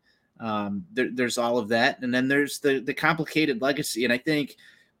UC. There's all of that. And then there's the complicated legacy. And I think,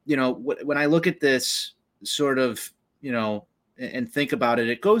 when I look at this sort of, and think about it,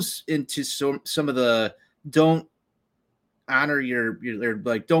 it goes into some of the don't honor your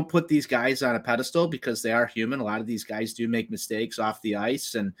like, don't put these guys on a pedestal because they are human. A lot of these guys do make mistakes off the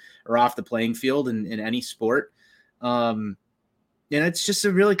ice or off the playing field in any sport. And it's just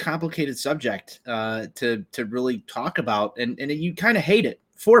a really complicated subject to really talk about. And you kind of hate it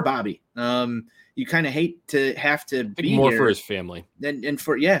for Bobby. You kind of hate to have to be more here for his family and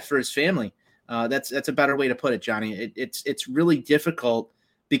for his family. That's a better way to put it, Johnny. It's really difficult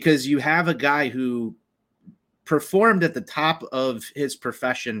because you have a guy who performed at the top of his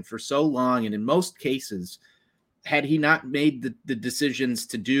profession for so long. And in most cases, had he not made the decisions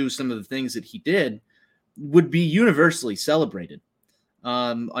to do some of the things that he did, would be universally celebrated.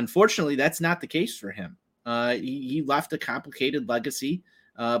 Unfortunately, that's not the case for him. He left a complicated legacy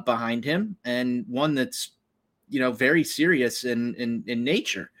behind him, and one that's, very serious in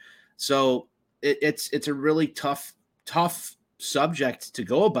nature. So it's a really tough subject to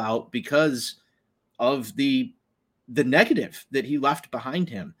go about because of the negative that he left behind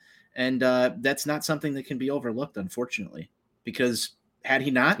him. And that's not something that can be overlooked, unfortunately, because had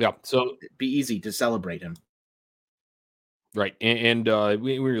he not, so it'd be easy to celebrate him. Right. And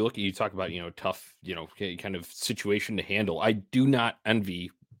we were looking, you talk about, tough, kind of situation to handle. I do not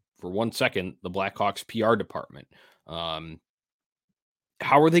envy for 1 second the Blackhawks PR department.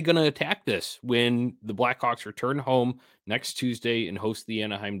 How are they going to attack this when the Blackhawks return home next Tuesday and host the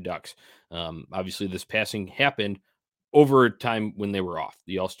Anaheim Ducks? Obviously, this passing happened over time when they were off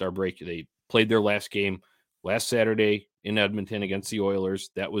the All-Star break. They played their last game last Saturday in Edmonton against the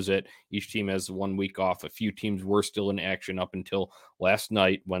Oilers. That was it. Each team has 1 week off. A few teams were still in action up until last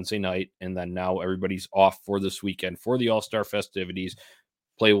night, Wednesday night, and then now everybody's off for this weekend for the All-Star festivities.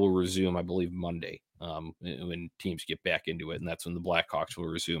 Play will resume, I believe, Monday when teams get back into it, and that's when the Blackhawks will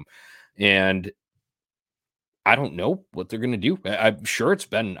resume. And I don't know what they're going to do. I'm sure it's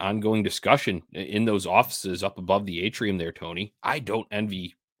been an ongoing discussion in those offices up above the atrium there, Tony. I don't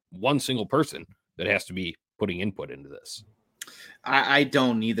envy one single person that has to be putting input into this. I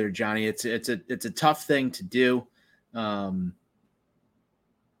don't either, Johnny. It's a tough thing to do.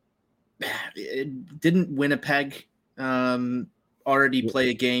 Didn't Winnipeg already play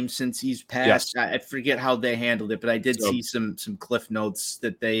a game since he's passed? Yes. I forget how they handled it, but I did see some Cliff Notes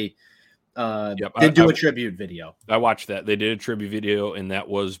that they did do a tribute video. I watched that. They did a tribute video, and that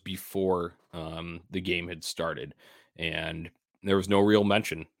was before the game had started. And there was no real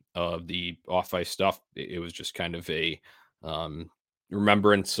mention of the off-ice stuff. It was just kind of a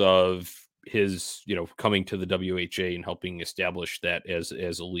remembrance of his, coming to the WHA and helping establish that as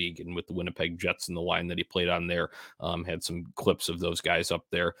a league. And with the Winnipeg Jets and the line that he played on there, had some clips of those guys up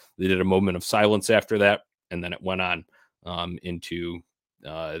there. They did a moment of silence after that, and then it went on into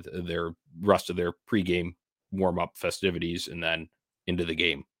their rest of their pregame warm-up festivities and then into the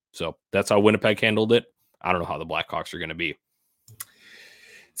game. So that's how Winnipeg handled it. I don't know how the Blackhawks are going to be.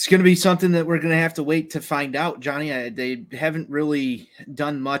 It's going to be something that we're going to have to wait to find out, Johnny. They haven't really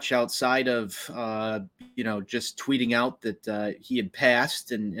done much outside of, just tweeting out that he had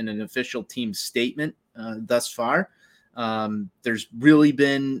passed in an official team statement thus far. There's really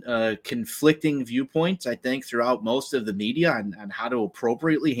been conflicting viewpoints, I think, throughout most of the media on how to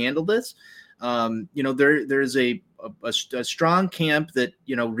appropriately handle this. There's a strong camp that,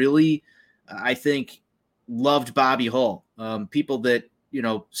 really, I think, loved Bobby Hull. People that,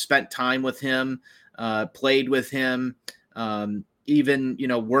 spent time with him, played with him, even,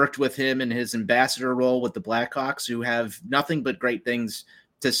 worked with him in his ambassador role with the Blackhawks, who have nothing but great things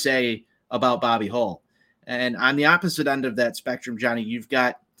to say about Bobby Hull. And on the opposite end of that spectrum, Johnny, you've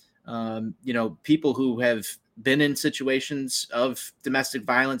got, people who have been in situations of domestic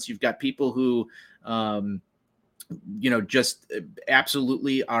violence. You've got people who, just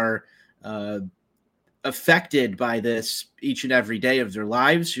absolutely are affected by this each and every day of their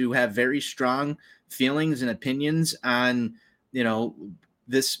lives, who have very strong feelings and opinions on,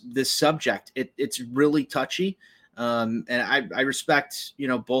 this subject. It's really touchy. And I respect,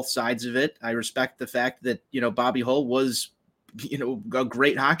 both sides of it. I respect the fact that, Bobby Hull was, a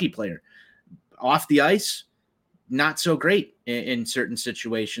great hockey player. Off the ice, not so great in certain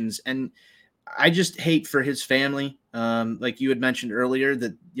situations. And I just hate for his family. Like you had mentioned earlier,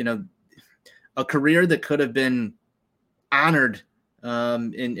 that, a career that could have been honored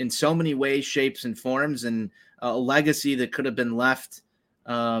in so many ways, shapes, and forms, and a legacy that could have been left,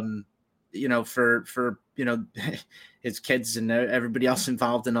 for his kids and everybody else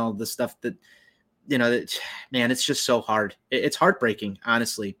involved in all the stuff that, man, it's just so hard. It's heartbreaking,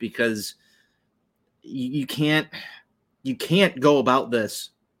 honestly, because you can't go about this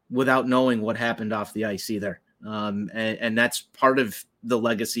without knowing what happened off the ice either. And that's part of the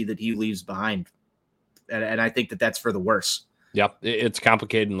legacy that he leaves behind. And I think that that's for the worse. Yeah, it's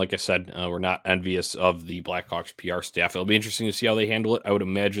complicated. And like I said, we're not envious of the Blackhawks PR staff. It'll be interesting to see how they handle it. I would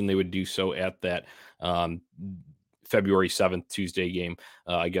imagine they would do so at that February 7th, Tuesday game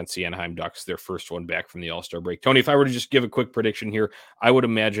against the Anaheim Ducks, their first one back from the All-Star break. Tony, if I were to just give a quick prediction here, I would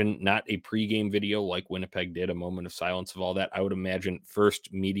imagine not a pregame video like Winnipeg did, a moment of silence of all that. I would imagine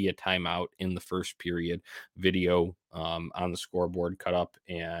first media timeout in the first period, video on the scoreboard cut up,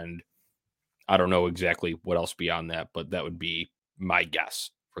 and I don't know exactly what else beyond that, but that would be my guess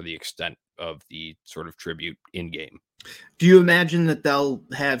for the extent of the sort of tribute in game. Do you imagine that they'll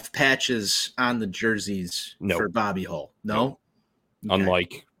have patches on the jerseys for Bobby Hull? No? Okay.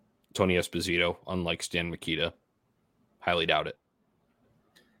 Unlike Tony Esposito, unlike Stan Mikita, highly doubt it.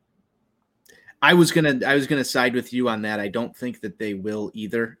 I was gonna side with you on that. I don't think that they will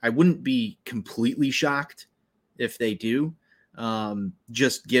either. I wouldn't be completely shocked if they do,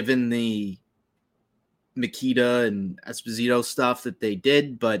 just given the Mikita and Esposito stuff that they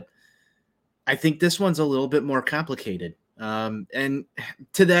did, but I think this one's a little bit more complicated. And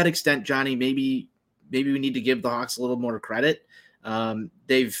to that extent, Johnny, maybe we need to give the Hawks a little more credit.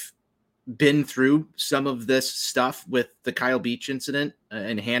 They've been through some of this stuff with the Kyle Beach incident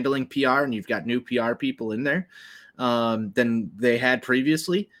and handling PR, and you've got new PR people in there than they had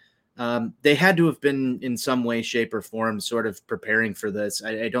previously. They had to have been in some way, shape, or form sort of preparing for this.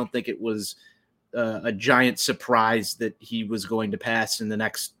 I don't think it was a giant surprise that he was going to pass in the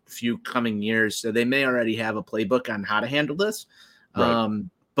next few coming years. So they may already have a playbook on how to handle this. Right.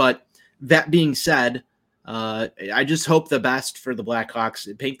 But that being said, I just hope the best for the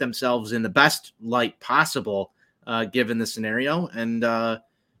Blackhawks, paint themselves in the best light possible, given the scenario. And, I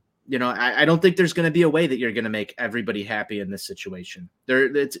don't think there's going to be a way that you're going to make everybody happy in this situation.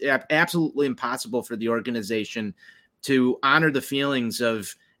 It's absolutely impossible for the organization to honor the feelings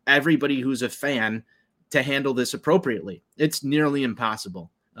of everybody who's a fan to handle this appropriately. It's nearly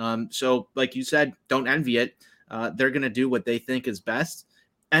impossible. So like you said, don't envy it. They're going to do what they think is best.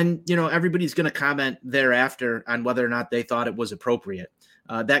 And, everybody's going to comment thereafter on whether or not they thought it was appropriate.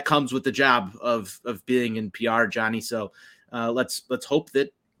 That comes with the job of being in PR, Johnny. So let's hope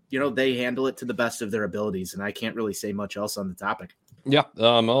that, they handle it to the best of their abilities. And I can't really say much else on the topic. Yeah.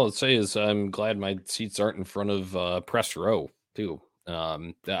 All I'll say is I'm glad my seats aren't in front of press row too.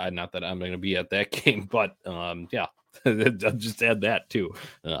 Not that I'm going to be at that game, but yeah, I'll just add that too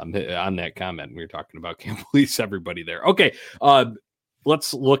on that comment. We were talking about can't police everybody there. Okay,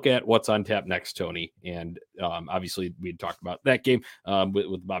 let's look at what's on tap next, Tony. And obviously, we had talked about that game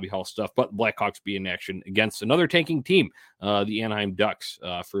with Bobby Hull stuff, but Blackhawks be in action against another tanking team, the Anaheim Ducks,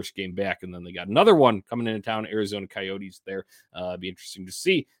 first game back. And then they got another one coming into town, Arizona Coyotes there. Be interesting to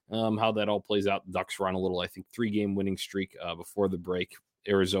see how that all plays out. The Ducks run a little, I think, 3-game winning streak before the break.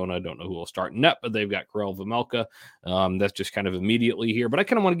 Arizona, I don't know who will start in net, but they've got Karel Vejmelka. That's just kind of immediately here. But I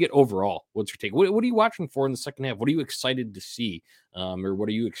kind of want to get overall. What's your take? What are you watching for in the second half? What are you excited to see? Or what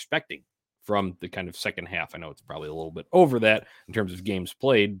are you expecting from the kind of second half? I know it's probably a little bit over that in terms of games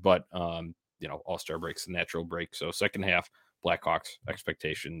played, but, All-Star break's the natural break. So second half, Blackhawks,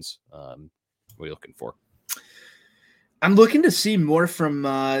 expectations. What are you looking for? I'm looking to see more from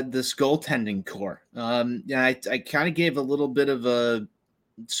this goaltending core. I kind of gave a little bit of a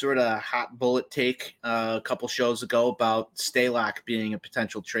sort of hot bullet take a couple shows ago about Stalock being a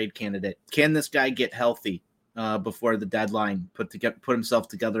potential trade candidate. Can this guy get healthy before the deadline? Put himself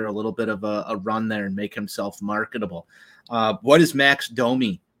together a little bit of a run there and make himself marketable. What is Max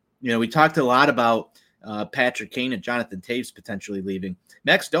Domi? We talked a lot about Patrick Kane and Jonathan Toews potentially leaving.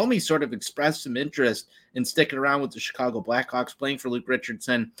 Max Domi sort of expressed some interest in sticking around with the Chicago Blackhawks, playing for Luke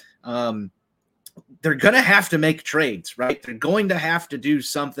Richardson. They're going to have to make trades, right? They're going to have to do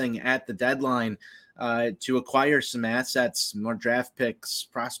something at the deadline to acquire some assets, more draft picks,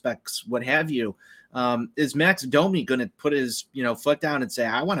 prospects, what have you. Is Max Domi going to put his foot down and say,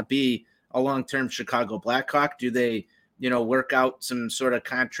 I want to be a long-term Chicago Blackhawk? Do they work out some sort of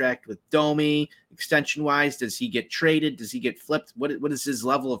contract with Domi extension-wise? Does he get traded? Does he get flipped? What does his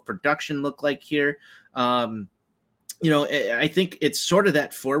level of production look like here? I think it's sort of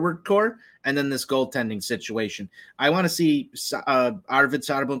that forward core and then this goaltending situation. I want to see Arvid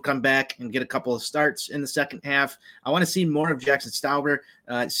Soderblom come back and get a couple of starts in the second half. I want to see more of Jackson Stauber,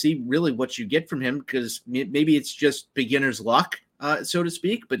 see really what you get from him, because maybe it's just beginner's luck, so to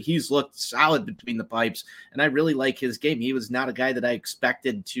speak, but he's looked solid between the pipes, and I really like his game. He was not a guy that I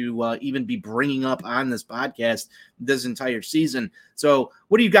expected to even be bringing up on this podcast this entire season. So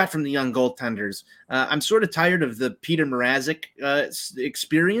what do you got from the young goaltenders? I'm sort of tired of the Peter Mrazek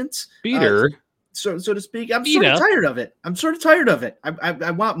experience. Peter, so to speak. I'm sort of tired of it.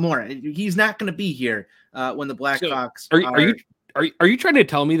 I want more. He's not going to be here when the Blackhawks Are you trying to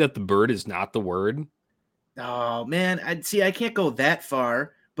tell me that the bird is not the word? Oh man, I can't go that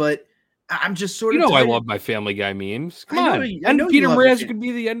far, but I'm just sort of. I love my Family Guy memes. Come on, and Peter Mrazek could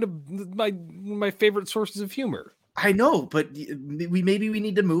be the end of my favorite sources of humor. I know, but we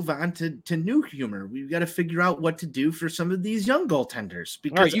need to move on to new humor. We've got to figure out what to do for some of these young goaltenders.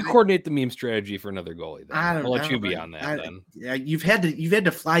 Because all right, you coordinate the meme strategy for another goalie. Then. I'll let you be on that. Then you've had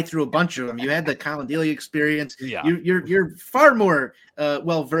to fly through a bunch of them. You had the Colin Delia experience. Yeah, you're far more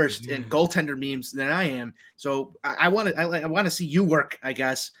well versed in goaltender memes than I am. So I want to see you work, I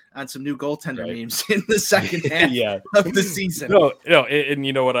guess, on some new goaltender memes in the second half of the season. No, and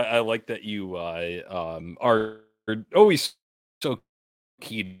you know what? I like that you are always so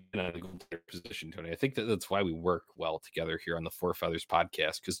key in a goaltender position, Tony. I think that's why we work well together here on the Forefathers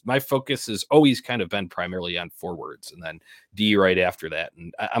podcast, because my focus has always kind of been primarily on forwards and then D right after that.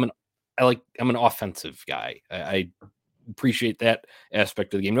 And I'm an offensive guy. I appreciate that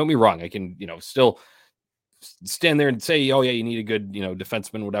aspect of the game. Don't get me wrong. I can, still stand there and say, oh yeah, you need a good,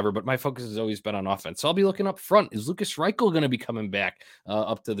 defenseman, whatever. But my focus has always been on offense. So I'll be looking up front. Is Lukas Reichel going to be coming back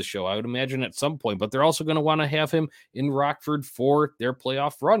up to the show? I would imagine at some point, but they're also going to want to have him in Rockford for their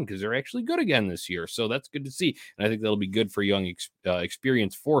playoff run, because they're actually good again this year. So that's good to see. And I think that'll be good for young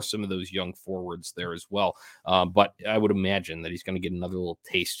experience for some of those young forwards there as well. But I would imagine that he's going to get another little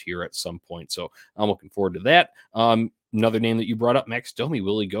taste here at some point. So I'm looking forward to that. Another name that you brought up, Max Domi.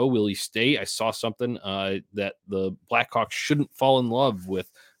 Will he go? Will he stay? I saw something that the Blackhawks shouldn't fall in love with,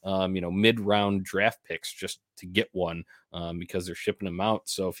 mid-round draft picks just to get one because they're shipping them out.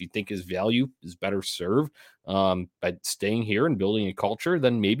 So if you think his value is better served by staying here and building a culture,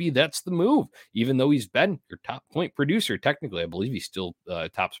 then maybe that's the move. Even though he's been your top point producer, technically, I believe he still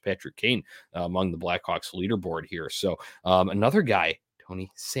tops Patrick Kane among the Blackhawks leaderboard here. So another guy, Tony,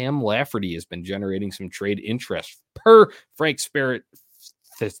 Sam Lafferty, has been generating some trade interest per Frank Sarah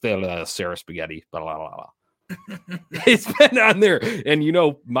Spaghetti. Blah, blah, blah, blah. It's been on there. And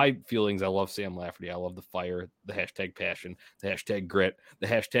my feelings. I love Sam Lafferty. I love the fire, the hashtag passion, the hashtag grit, the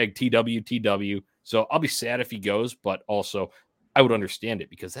hashtag TWTW. So I'll be sad if he goes, but also I would understand it,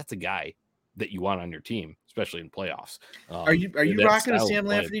 because that's a guy that you want on your team, especially in playoffs. Are you rocking a Sam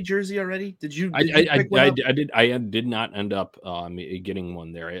Lafferty jersey already? Did you I did. I did not end up getting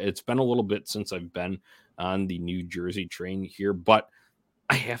one there. It's been a little bit since I've been on the New Jersey train here, but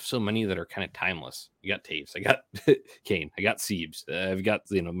I have so many that are kind of timeless. I got Taves, I got Kane, I got Siebes, I've got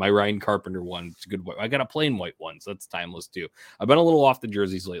my Ryan Carpenter one. It's a good one. I got a plain white one, so that's timeless too. I've been a little off the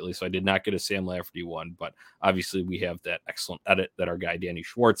jerseys lately, so I did not get a Sam Lafferty one, but obviously we have that excellent edit that our guy Danny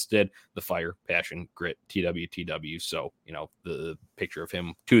Schwartz did, the fire, passion, grit, TWTW. So the picture of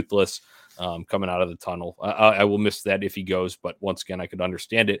him toothless coming out of the tunnel. I will miss that if he goes, but once again, I could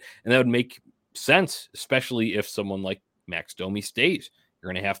understand it, and that would make sense, especially if someone like Max Domi stays.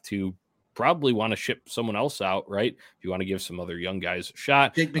 You're going to have to probably want to ship someone else out, right? If you want to give some other young guys a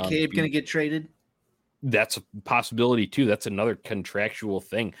shot. Jake McCabe going to get traded? That's a possibility too. That's another contractual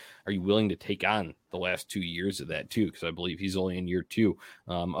thing. Are you willing to take on the last 2 years of that too? Because I believe he's only in year 2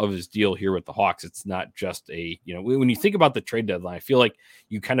 of his deal here with the Hawks. It's not just when you think about the trade deadline, I feel like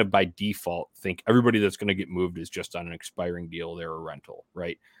you kind of by default think everybody that's going to get moved is just on an expiring deal. They're a rental,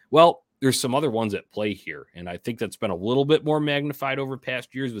 right? Well, there's some other ones at play here, and I think that's been a little bit more magnified over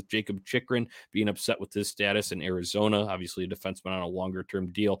past years with Jacob Chikrin being upset with his status in Arizona. Obviously, a defenseman on a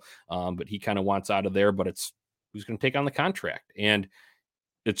longer-term deal, but he kind of wants out of there, but it's who's going to take on the contract. And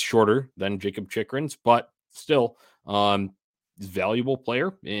it's shorter than Jacob Chikrin's, but still he's a valuable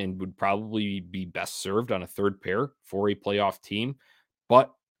player and would probably be best served on a third pair for a playoff team.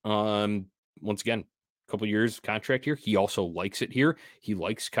 But once again, couple years contract here. He also likes it here. He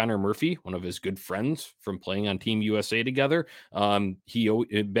likes Connor Murphy, one of his good friends from playing on Team USA together.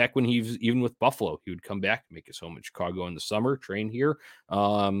 He back when he was even with Buffalo, he would come back, make his home in Chicago in the summer, train here.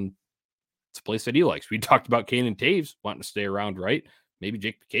 It's a place that he likes. We talked about Kane and Taves wanting to stay around, right? maybe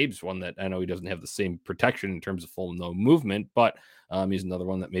Jake McCabe's one that I know he doesn't have the same protection in terms of full no movement, but he's another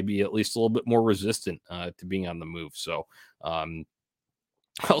one that may be at least a little bit more resistant to being on the move. So I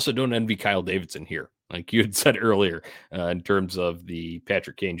also don't envy Kyle Davidson here. Like you had said earlier, in terms of the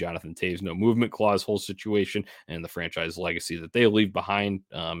Patrick Kane, Jonathan Toews no movement clause whole situation and the franchise legacy that they leave behind,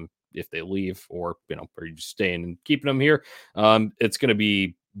 if they leave, or are you just staying and keeping them here? It's going to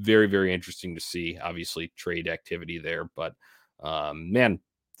be very, very interesting to see. Obviously, trade activity there, but man,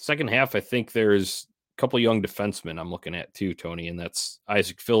 second half, I think there's a couple young defensemen I'm looking at too, Tony, and that's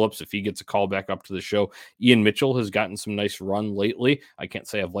Isaac Phillips if he gets a call back up to the show. Ian Mitchell has gotten some nice run lately. I can't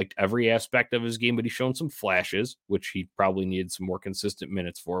say I've liked every aspect of his game, but he's shown some flashes, which he probably needed some more consistent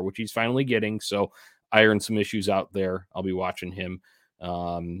minutes for, which he's finally getting. So iron some issues out there. I'll be watching him.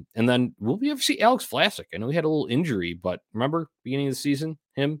 And then will we ever see Alex Vlasic? I know he had a little injury, but remember beginning of the season,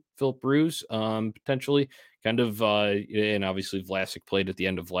 him, Philip Bruce, potentially kind of, and obviously Vlasic played at the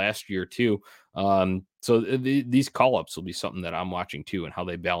end of last year too. So these call-ups will be something that I'm watching too, and how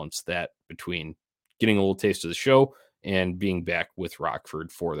they balance that between getting a little taste of the show and being back with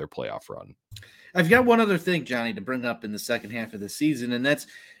Rockford for their playoff run. I've got one other thing, Johnny, to bring up in the second half of the season, and that's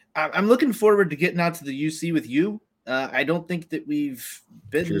I'm looking forward to getting out to the UC with you. I don't think that we've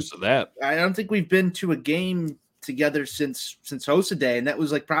been. Cheers to that. I don't think we've been to a game together since Hosa Day, and that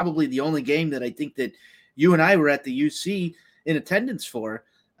was like probably the only game that I think that you and I were at the UC in attendance for.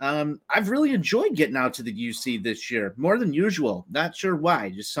 I've really enjoyed getting out to the UC this year, more than usual. Not sure why,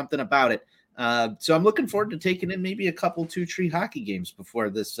 just something about it. So I'm looking forward to taking in maybe a couple 2-tree hockey games before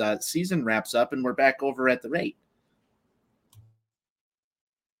this season wraps up and we're back over at the rate.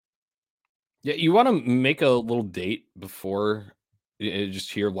 Yeah, you want to make a little date before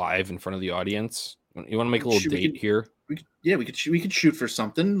just here live in front of the audience? You want to make a little date here? We could shoot for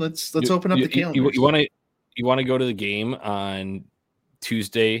something. Let's open up the calendar. You want to go to the game on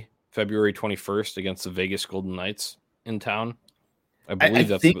Tuesday, February 21st against the Vegas Golden Knights in town? I believe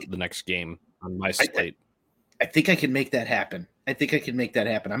that's the next game on my slate. I think I can make that happen. I'm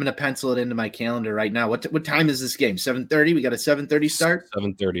going to pencil it into my calendar right now. What time is this game? 7:30? We got a 7:30 start?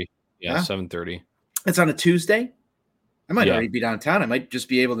 7:30. Yeah, 7:30. It's on a Tuesday? I might already be downtown. I might just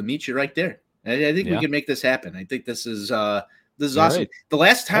be able to meet you right there. I think we can make this happen. I think this is awesome. Right. The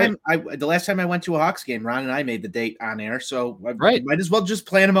last time I went to a Hawks game, Ron and I made the date on air, so I might as well just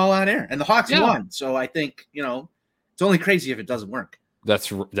plan them all on air. And the Hawks won, so I think it's only crazy if it doesn't work.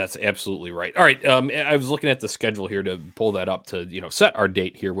 That's absolutely right. All right, I was looking at the schedule here to pull that up to set our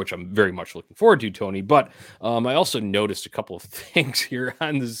date here, which I'm very much looking forward to, Tony. But I also noticed a couple of things here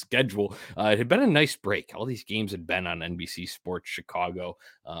on the schedule. It had been a nice break. All these games had been on NBC Sports Chicago.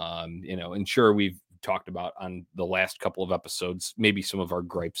 And sure, we've talked about on the last couple of episodes, maybe some of our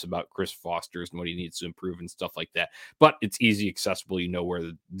gripes about Chris Foster's and what he needs to improve and stuff like that. But it's easy, accessible. You know where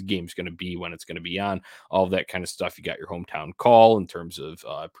the game's going to be, when it's going to be on, all of that kind of stuff. You got your hometown call in terms of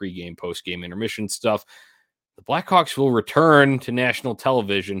pregame, postgame, intermission stuff. The Blackhawks will return to national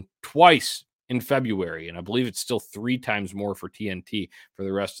television twice in February, and I believe it's still 3 times more for TNT for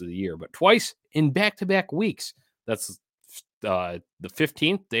the rest of the year, but twice in back-to-back weeks. That's the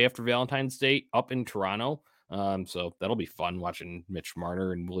 15th, day after Valentine's Day, up in Toronto. So that'll be fun watching Mitch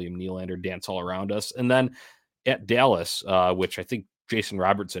Marner and William Nylander dance all around us. And then at Dallas, which I think Jason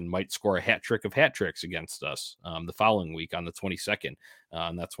Robertson might score a hat trick of hat tricks against us the following week on the 22nd.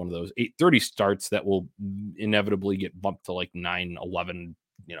 And that's one of those 8:30 starts that will inevitably get bumped to like 9-11,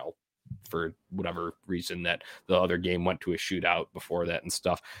 for whatever reason that the other game went to a shootout before that and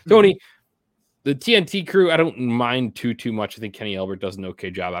stuff. Tony, the TNT crew, I don't mind too much. I think Kenny Albert does an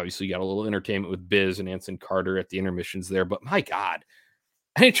okay job. Obviously, you got a little entertainment with Biz and Anson Carter at the intermissions there. But my God,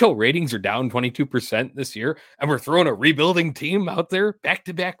 NHL ratings are down 22% this year, and we're throwing a rebuilding team out there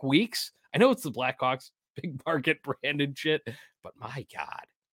back-to-back weeks. I know it's the Blackhawks, big market branded shit, but my God,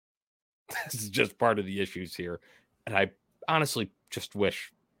 this is just part of the issues here. And I honestly just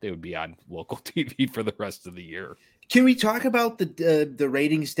wish they would be on local TV for the rest of the year. Can we talk about the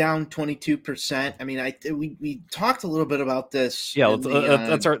ratings down 22%? I mean, we talked a little bit about this. Yeah,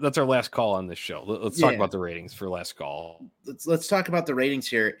 that's our last call on this show. Let's talk about the ratings for last call. Let's talk about the ratings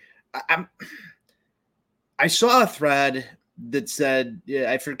here. I saw a thread that said,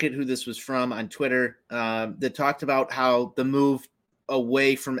 I forget who this was from on Twitter, that talked about how the move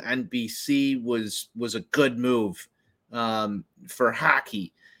away from NBC was a good move for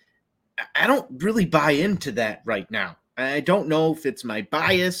hockey. I don't really buy into that right now. I don't know if it's my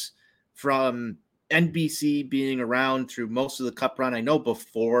bias from NBC being around through most of the Cup run. I know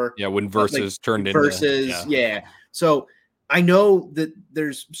before. Yeah, when Versus turned into Versus, yeah. So I know that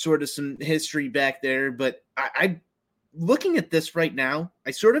there's sort of some history back there, but I looking at this right now,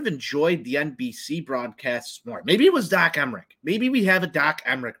 I sort of enjoyed the NBC broadcasts more. Maybe it was Doc Emmerich. Maybe we have a Doc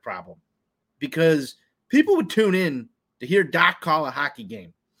Emmerich problem because people would tune in to hear Doc call a hockey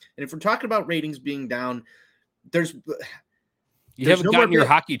game. And if we're talking about ratings being down, you haven't gotten your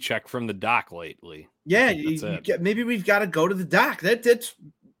hockey check from the Doc lately. Yeah, maybe we've got to go to the Doc. That's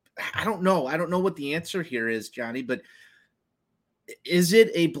I don't know. I don't know what the answer here is, Johnny, but is it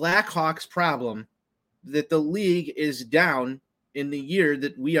a Blackhawks problem that the league is down in the year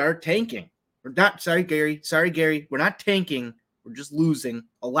that we are tanking? We're not, sorry, Gary. We're not tanking. We're just losing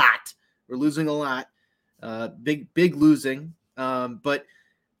a lot. We're losing a lot. Big losing. But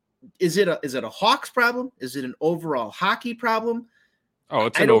is it a Hawks problem? Is it an overall hockey problem? Oh,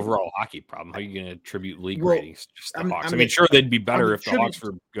 it's an overall hockey problem. How are you going to attribute league ratings to just the Hawks? I mean, sure, they'd be better if the Hawks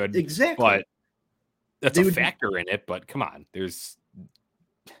were good. Exactly. But that's a factor in it. But come on, there's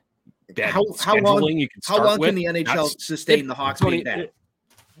bad scheduling. How long can the NHL sustain the Hawks being bad?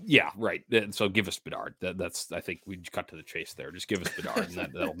 Yeah, right. So give us Bedard. That's I think we cut to the chase there. Just give us Bedard, and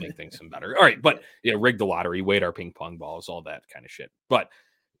that'll make things some better. All right, but yeah, rig the lottery, weight our ping pong balls, all that kind of shit. But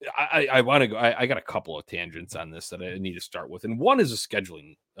I want to go. I got a couple of tangents on this that I need to start with, and one is the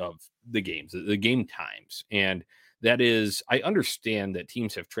scheduling of the games, the game times, and that is, I understand that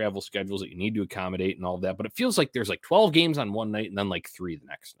teams have travel schedules that you need to accommodate and all that, but it feels like there's like 12 games on one night and then like 3 the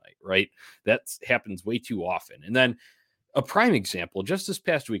next night, right? That happens way too often. And then a prime example, just this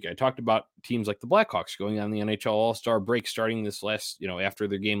past week, I talked about teams like the Blackhawks going on the NHL All-Star break starting this after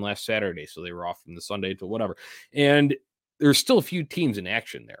their game last Saturday. So they were off from the Sunday to whatever. And there's still a few teams in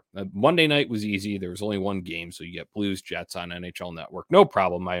action there. Monday night was easy. There was only one game. So you get Blues, Jets on NHL Network. No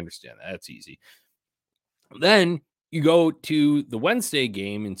problem. I understand that. That's easy. Then you go to the Wednesday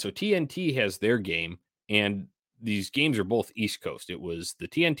game. And so TNT has their game. And these games are both East Coast. It was the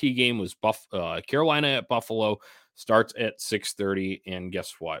TNT game was Carolina at Buffalo. Starts at 6:30, and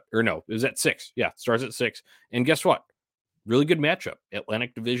guess what? Or no, it was at 6. Yeah, starts at 6. And guess what? Really good matchup.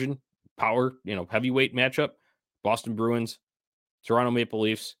 Atlantic Division, power, heavyweight matchup. Boston Bruins, Toronto Maple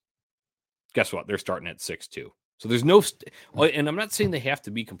Leafs. Guess what? They're starting at 6 too. So there's no, and I'm not saying they have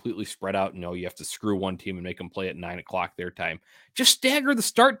to be completely spread out. No, you have to screw one team and make them play at 9 o'clock their time. Just stagger the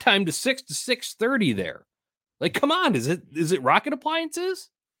start time to 6 to 6:30 there. Like, come on, is it rocket appliances?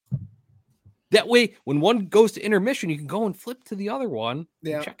 That way, when one goes to intermission, you can go and flip to the other one,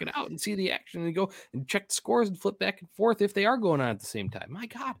 and check it out and see the action, and go and check the scores and flip back and forth if they are going on at the same time. My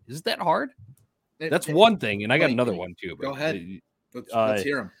God, is that hard? That's one thing, and I got another one too. Go ahead. Let's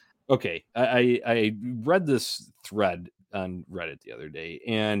hear them. Okay, I read this thread on Reddit the other day,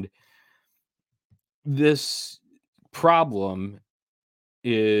 and this problem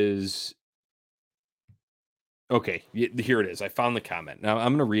is... Okay, here it is. I found the comment. Now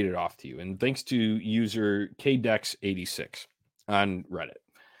I'm going to read it off to you. And thanks to user KDex86 on Reddit.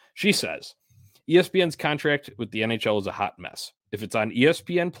 She says, ESPN's contract with the NHL is a hot mess. If it's on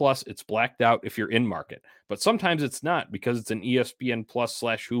ESPN Plus, it's blacked out if you're in market. But sometimes it's not because it's an ESPN Plus /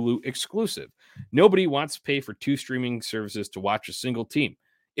 Hulu exclusive. Nobody wants to pay for 2 streaming services to watch a single team.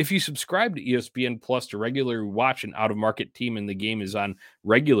 If you subscribe to ESPN Plus to regularly watch an out-of-market team and the game is on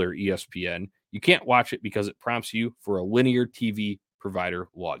regular ESPN, you can't watch it because it prompts you for a linear TV provider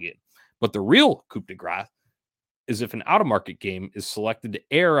login. But the real coup de grace is if an out-of-market game is selected to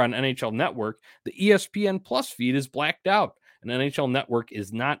air on NHL Network, the ESPN Plus feed is blacked out. And NHL Network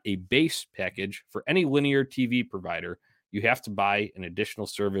is not a base package for any linear TV provider. You have to buy an additional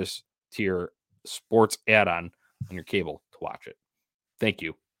service tier sports add-on on your cable to watch it. Thank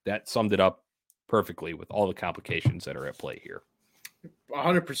you. That summed it up perfectly with all the complications that are at play here.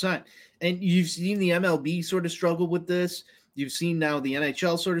 100%. And you've seen the MLB sort of struggle with this. You've seen now the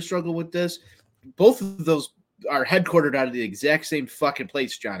NHL sort of struggle with this. Both of those are headquartered out of the exact same fucking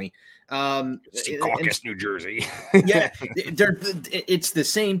place, Johnny. Secaucus, New Jersey. Yeah, it's the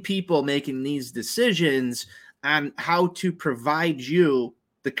same people making these decisions on how to provide you,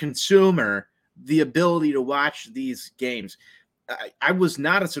 the consumer, the ability to watch these games. I was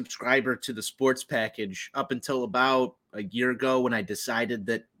not a subscriber to the sports package up until about a year ago when I decided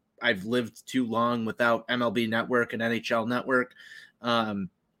that I've lived too long without MLB Network and NHL Network.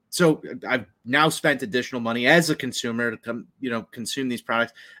 So I've now spent additional money as a consumer to consume these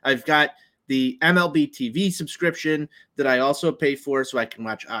products. I've got the MLB TV subscription that I also pay for so I can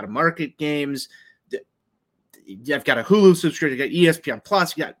watch out-of-market games. I've got a Hulu subscription, I've got ESPN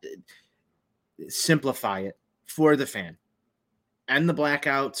Plus. Simplify it for the fan. And the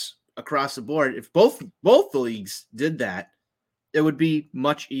blackouts across the board. If both the leagues did that, it would be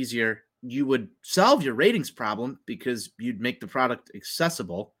much easier. You would solve your ratings problem because you'd make the product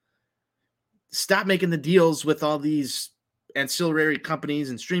accessible. stop making the deals with all these ancillary companies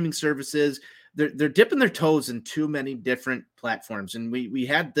and streaming services. They're dipping their toes in too many different platforms. And we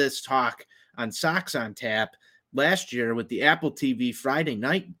had this talk on Sox on Tap last year with the Apple TV Friday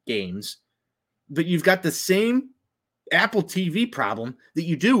night games, but you've got the same Apple TV problem that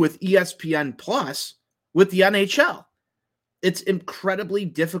you do with ESPN Plus with the NHL. It's incredibly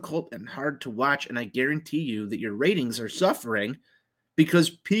difficult and hard to watch, and I guarantee you that your ratings are suffering because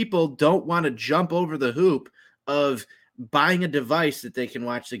people don't want to jump over the hoop of buying a device that they can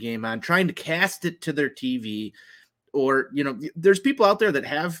watch the game on, trying to cast it to their TV. Or, there's people out there that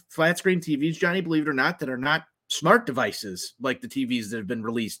have flat screen TVs, Johnny, believe it or not, that are not smart devices like the TVs that have been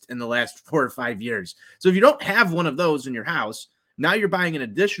released in the last 4 or 5 years. So if you don't have one of those in your house, now you're buying an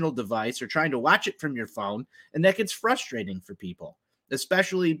additional device or trying to watch it from your phone, and that gets frustrating for people,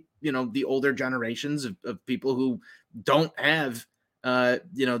 especially, the older generations of people who don't have,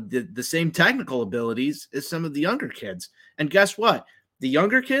 the same technical abilities as some of the younger kids. And guess what? The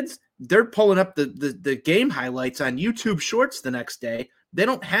younger kids, they're pulling up the game highlights on YouTube Shorts the next day. They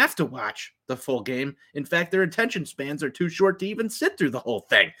don't have to watch the full game. In fact, their attention spans are too short to even sit through the whole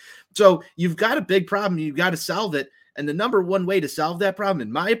thing. So you've got a big problem. You've got to solve it. And the number one way to solve that problem, in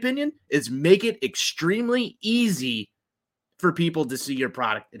my opinion, is make it extremely easy for people to see your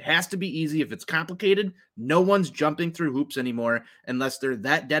product. It has to be easy. If it's complicated, no one's jumping through hoops anymore unless they're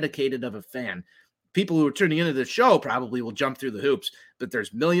that dedicated of a fan. People who are tuning into the show probably will jump through the hoops, but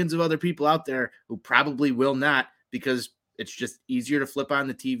there's millions of other people out there who probably will not, because it's just easier to flip on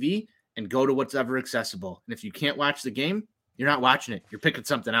the TV and go to what's ever accessible. And if you can't watch the game, you're not watching it. You're picking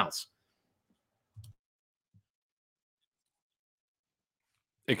something else.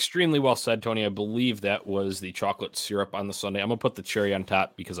 Extremely well said, Tony. I believe that was the chocolate syrup on the sundae. I'm going to put the cherry on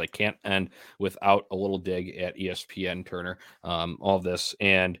top because I can't end without a little dig at ESPN Turner, all this.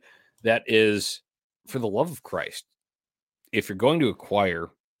 And that is, for the love of Christ, if you're going to acquire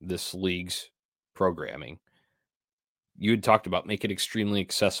this league's programming, you had talked about make it extremely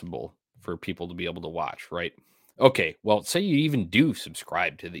accessible for people to be able to watch, right? Okay, well, say you even do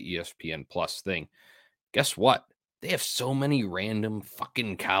subscribe to the ESPN Plus thing. Guess what? They have so many random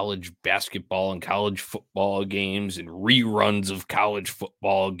fucking college basketball and college football games and reruns of college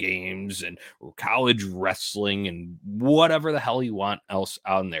football games and college wrestling and whatever the hell you want else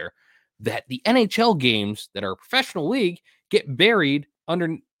on there, that the NHL games that are a professional league get buried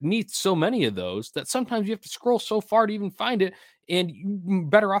underneath so many of those that sometimes you have to scroll so far to even find it, and you're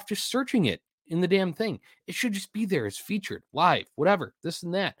better off just searching it in the damn thing. It should just be there as featured, live, whatever, this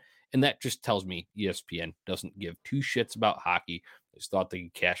and that. And that just tells me ESPN doesn't give two shits about hockey. They just thought they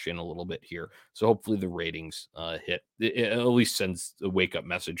could cash in a little bit here. So hopefully the ratings hit. It at least sends a wake-up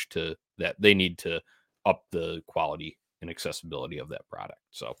message to that they need to up the quality and accessibility of that product.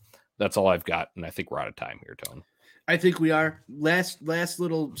 So that's all I've got, and I think we're out of time here, Tone. I think we are. Last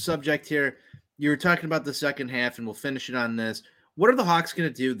little subject here. You were talking about the second half, and we'll finish it on this. What are the Hawks going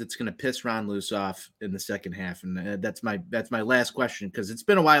to do that's going to piss Ron Luce off in the second half? And that's my last question, because it's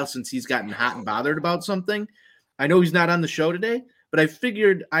been a while since he's gotten hot and bothered about something. I know he's not on the show today, but I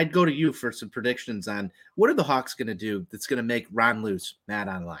figured I'd go to you for some predictions on what are the Hawks going to do that's going to make Ron Luce mad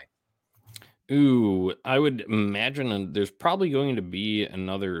online. Ooh, I would imagine there's probably going to be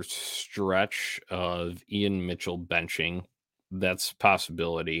another stretch of Ian Mitchell benching. That's a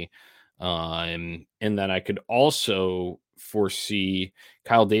possibility. And then I could also foresee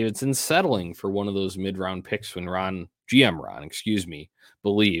Kyle Davidson settling for one of those mid-round picks when GM Ron,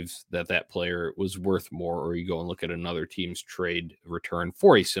 believes that player was worth more, or you go and look at another team's trade return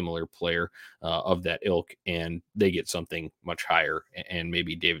for a similar player of that ilk, and they get something much higher, and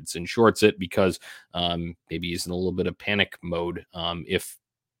maybe Davidson shorts it because maybe he's in a little bit of panic mode if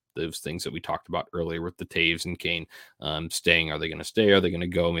those things that we talked about earlier with the Taves and Kane staying. Are they going to stay? Are they going to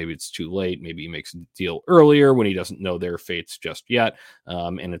go? Maybe it's too late. Maybe he makes a deal earlier when he doesn't know their fates just yet.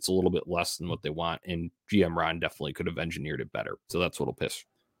 And it's a little bit less than what they want. And GM Ron definitely could have engineered it better. So that's what'll piss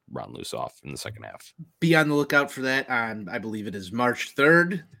Ron Luce off in the second half. Be on the lookout for that on, I believe it is March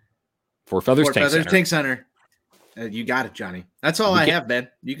 3rd. Four Feathers Tank Center. You got it, Johnny. That's all I have, man.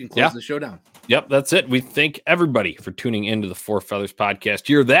 You can close the show down. Yep, that's it. We thank everybody for tuning into the Four Feathers podcast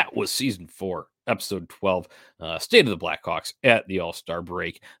here. That was season 4, episode 12, State of the Blackhawks at the All-Star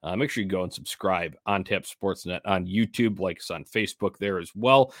break. Make sure you go and subscribe on Tap Sportsnet on YouTube, like us on Facebook there as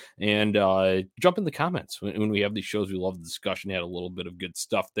well, and jump in the comments when we have these shows. We love the discussion. Had a little bit of good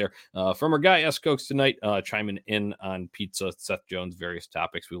stuff there from our guy S. Cokes tonight, chiming in on pizza, Seth Jones, various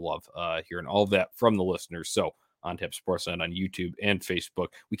topics. We love hearing all of that from the listeners. So on Tap Sportsnet on YouTube and Facebook.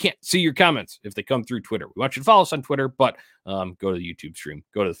 We can't see your comments if they come through Twitter. We want you to follow us on Twitter, but go to the YouTube stream,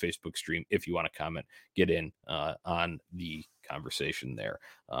 go to the Facebook stream if you want to comment, get in on the conversation there.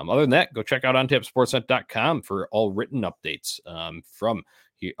 Other than that, go check out ontapsportsnet.com for all written updates from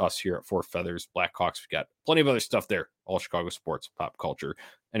us here at Four Feathers Blackhawks. We've got plenty of other stuff there, all Chicago sports, pop culture,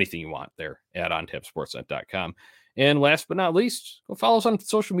 anything you want there at ontapsportsnet.com. And last but not least, go follow us on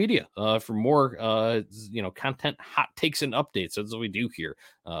social media for more, content, hot takes, and updates. That's what we do here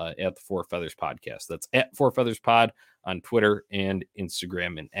at the Four Feathers Podcast. That's at Four Feathers Pod on Twitter and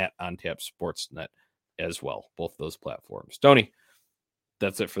Instagram, and at OnTap Sportsnet as well. Both those platforms. Tony,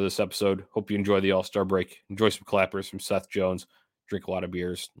 that's it for this episode. Hope you enjoy the All-Star break. Enjoy some clappers from Seth Jones. Drink a lot of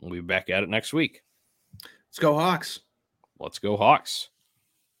beers. We'll be back at it next week. Let's go Hawks. Let's go Hawks.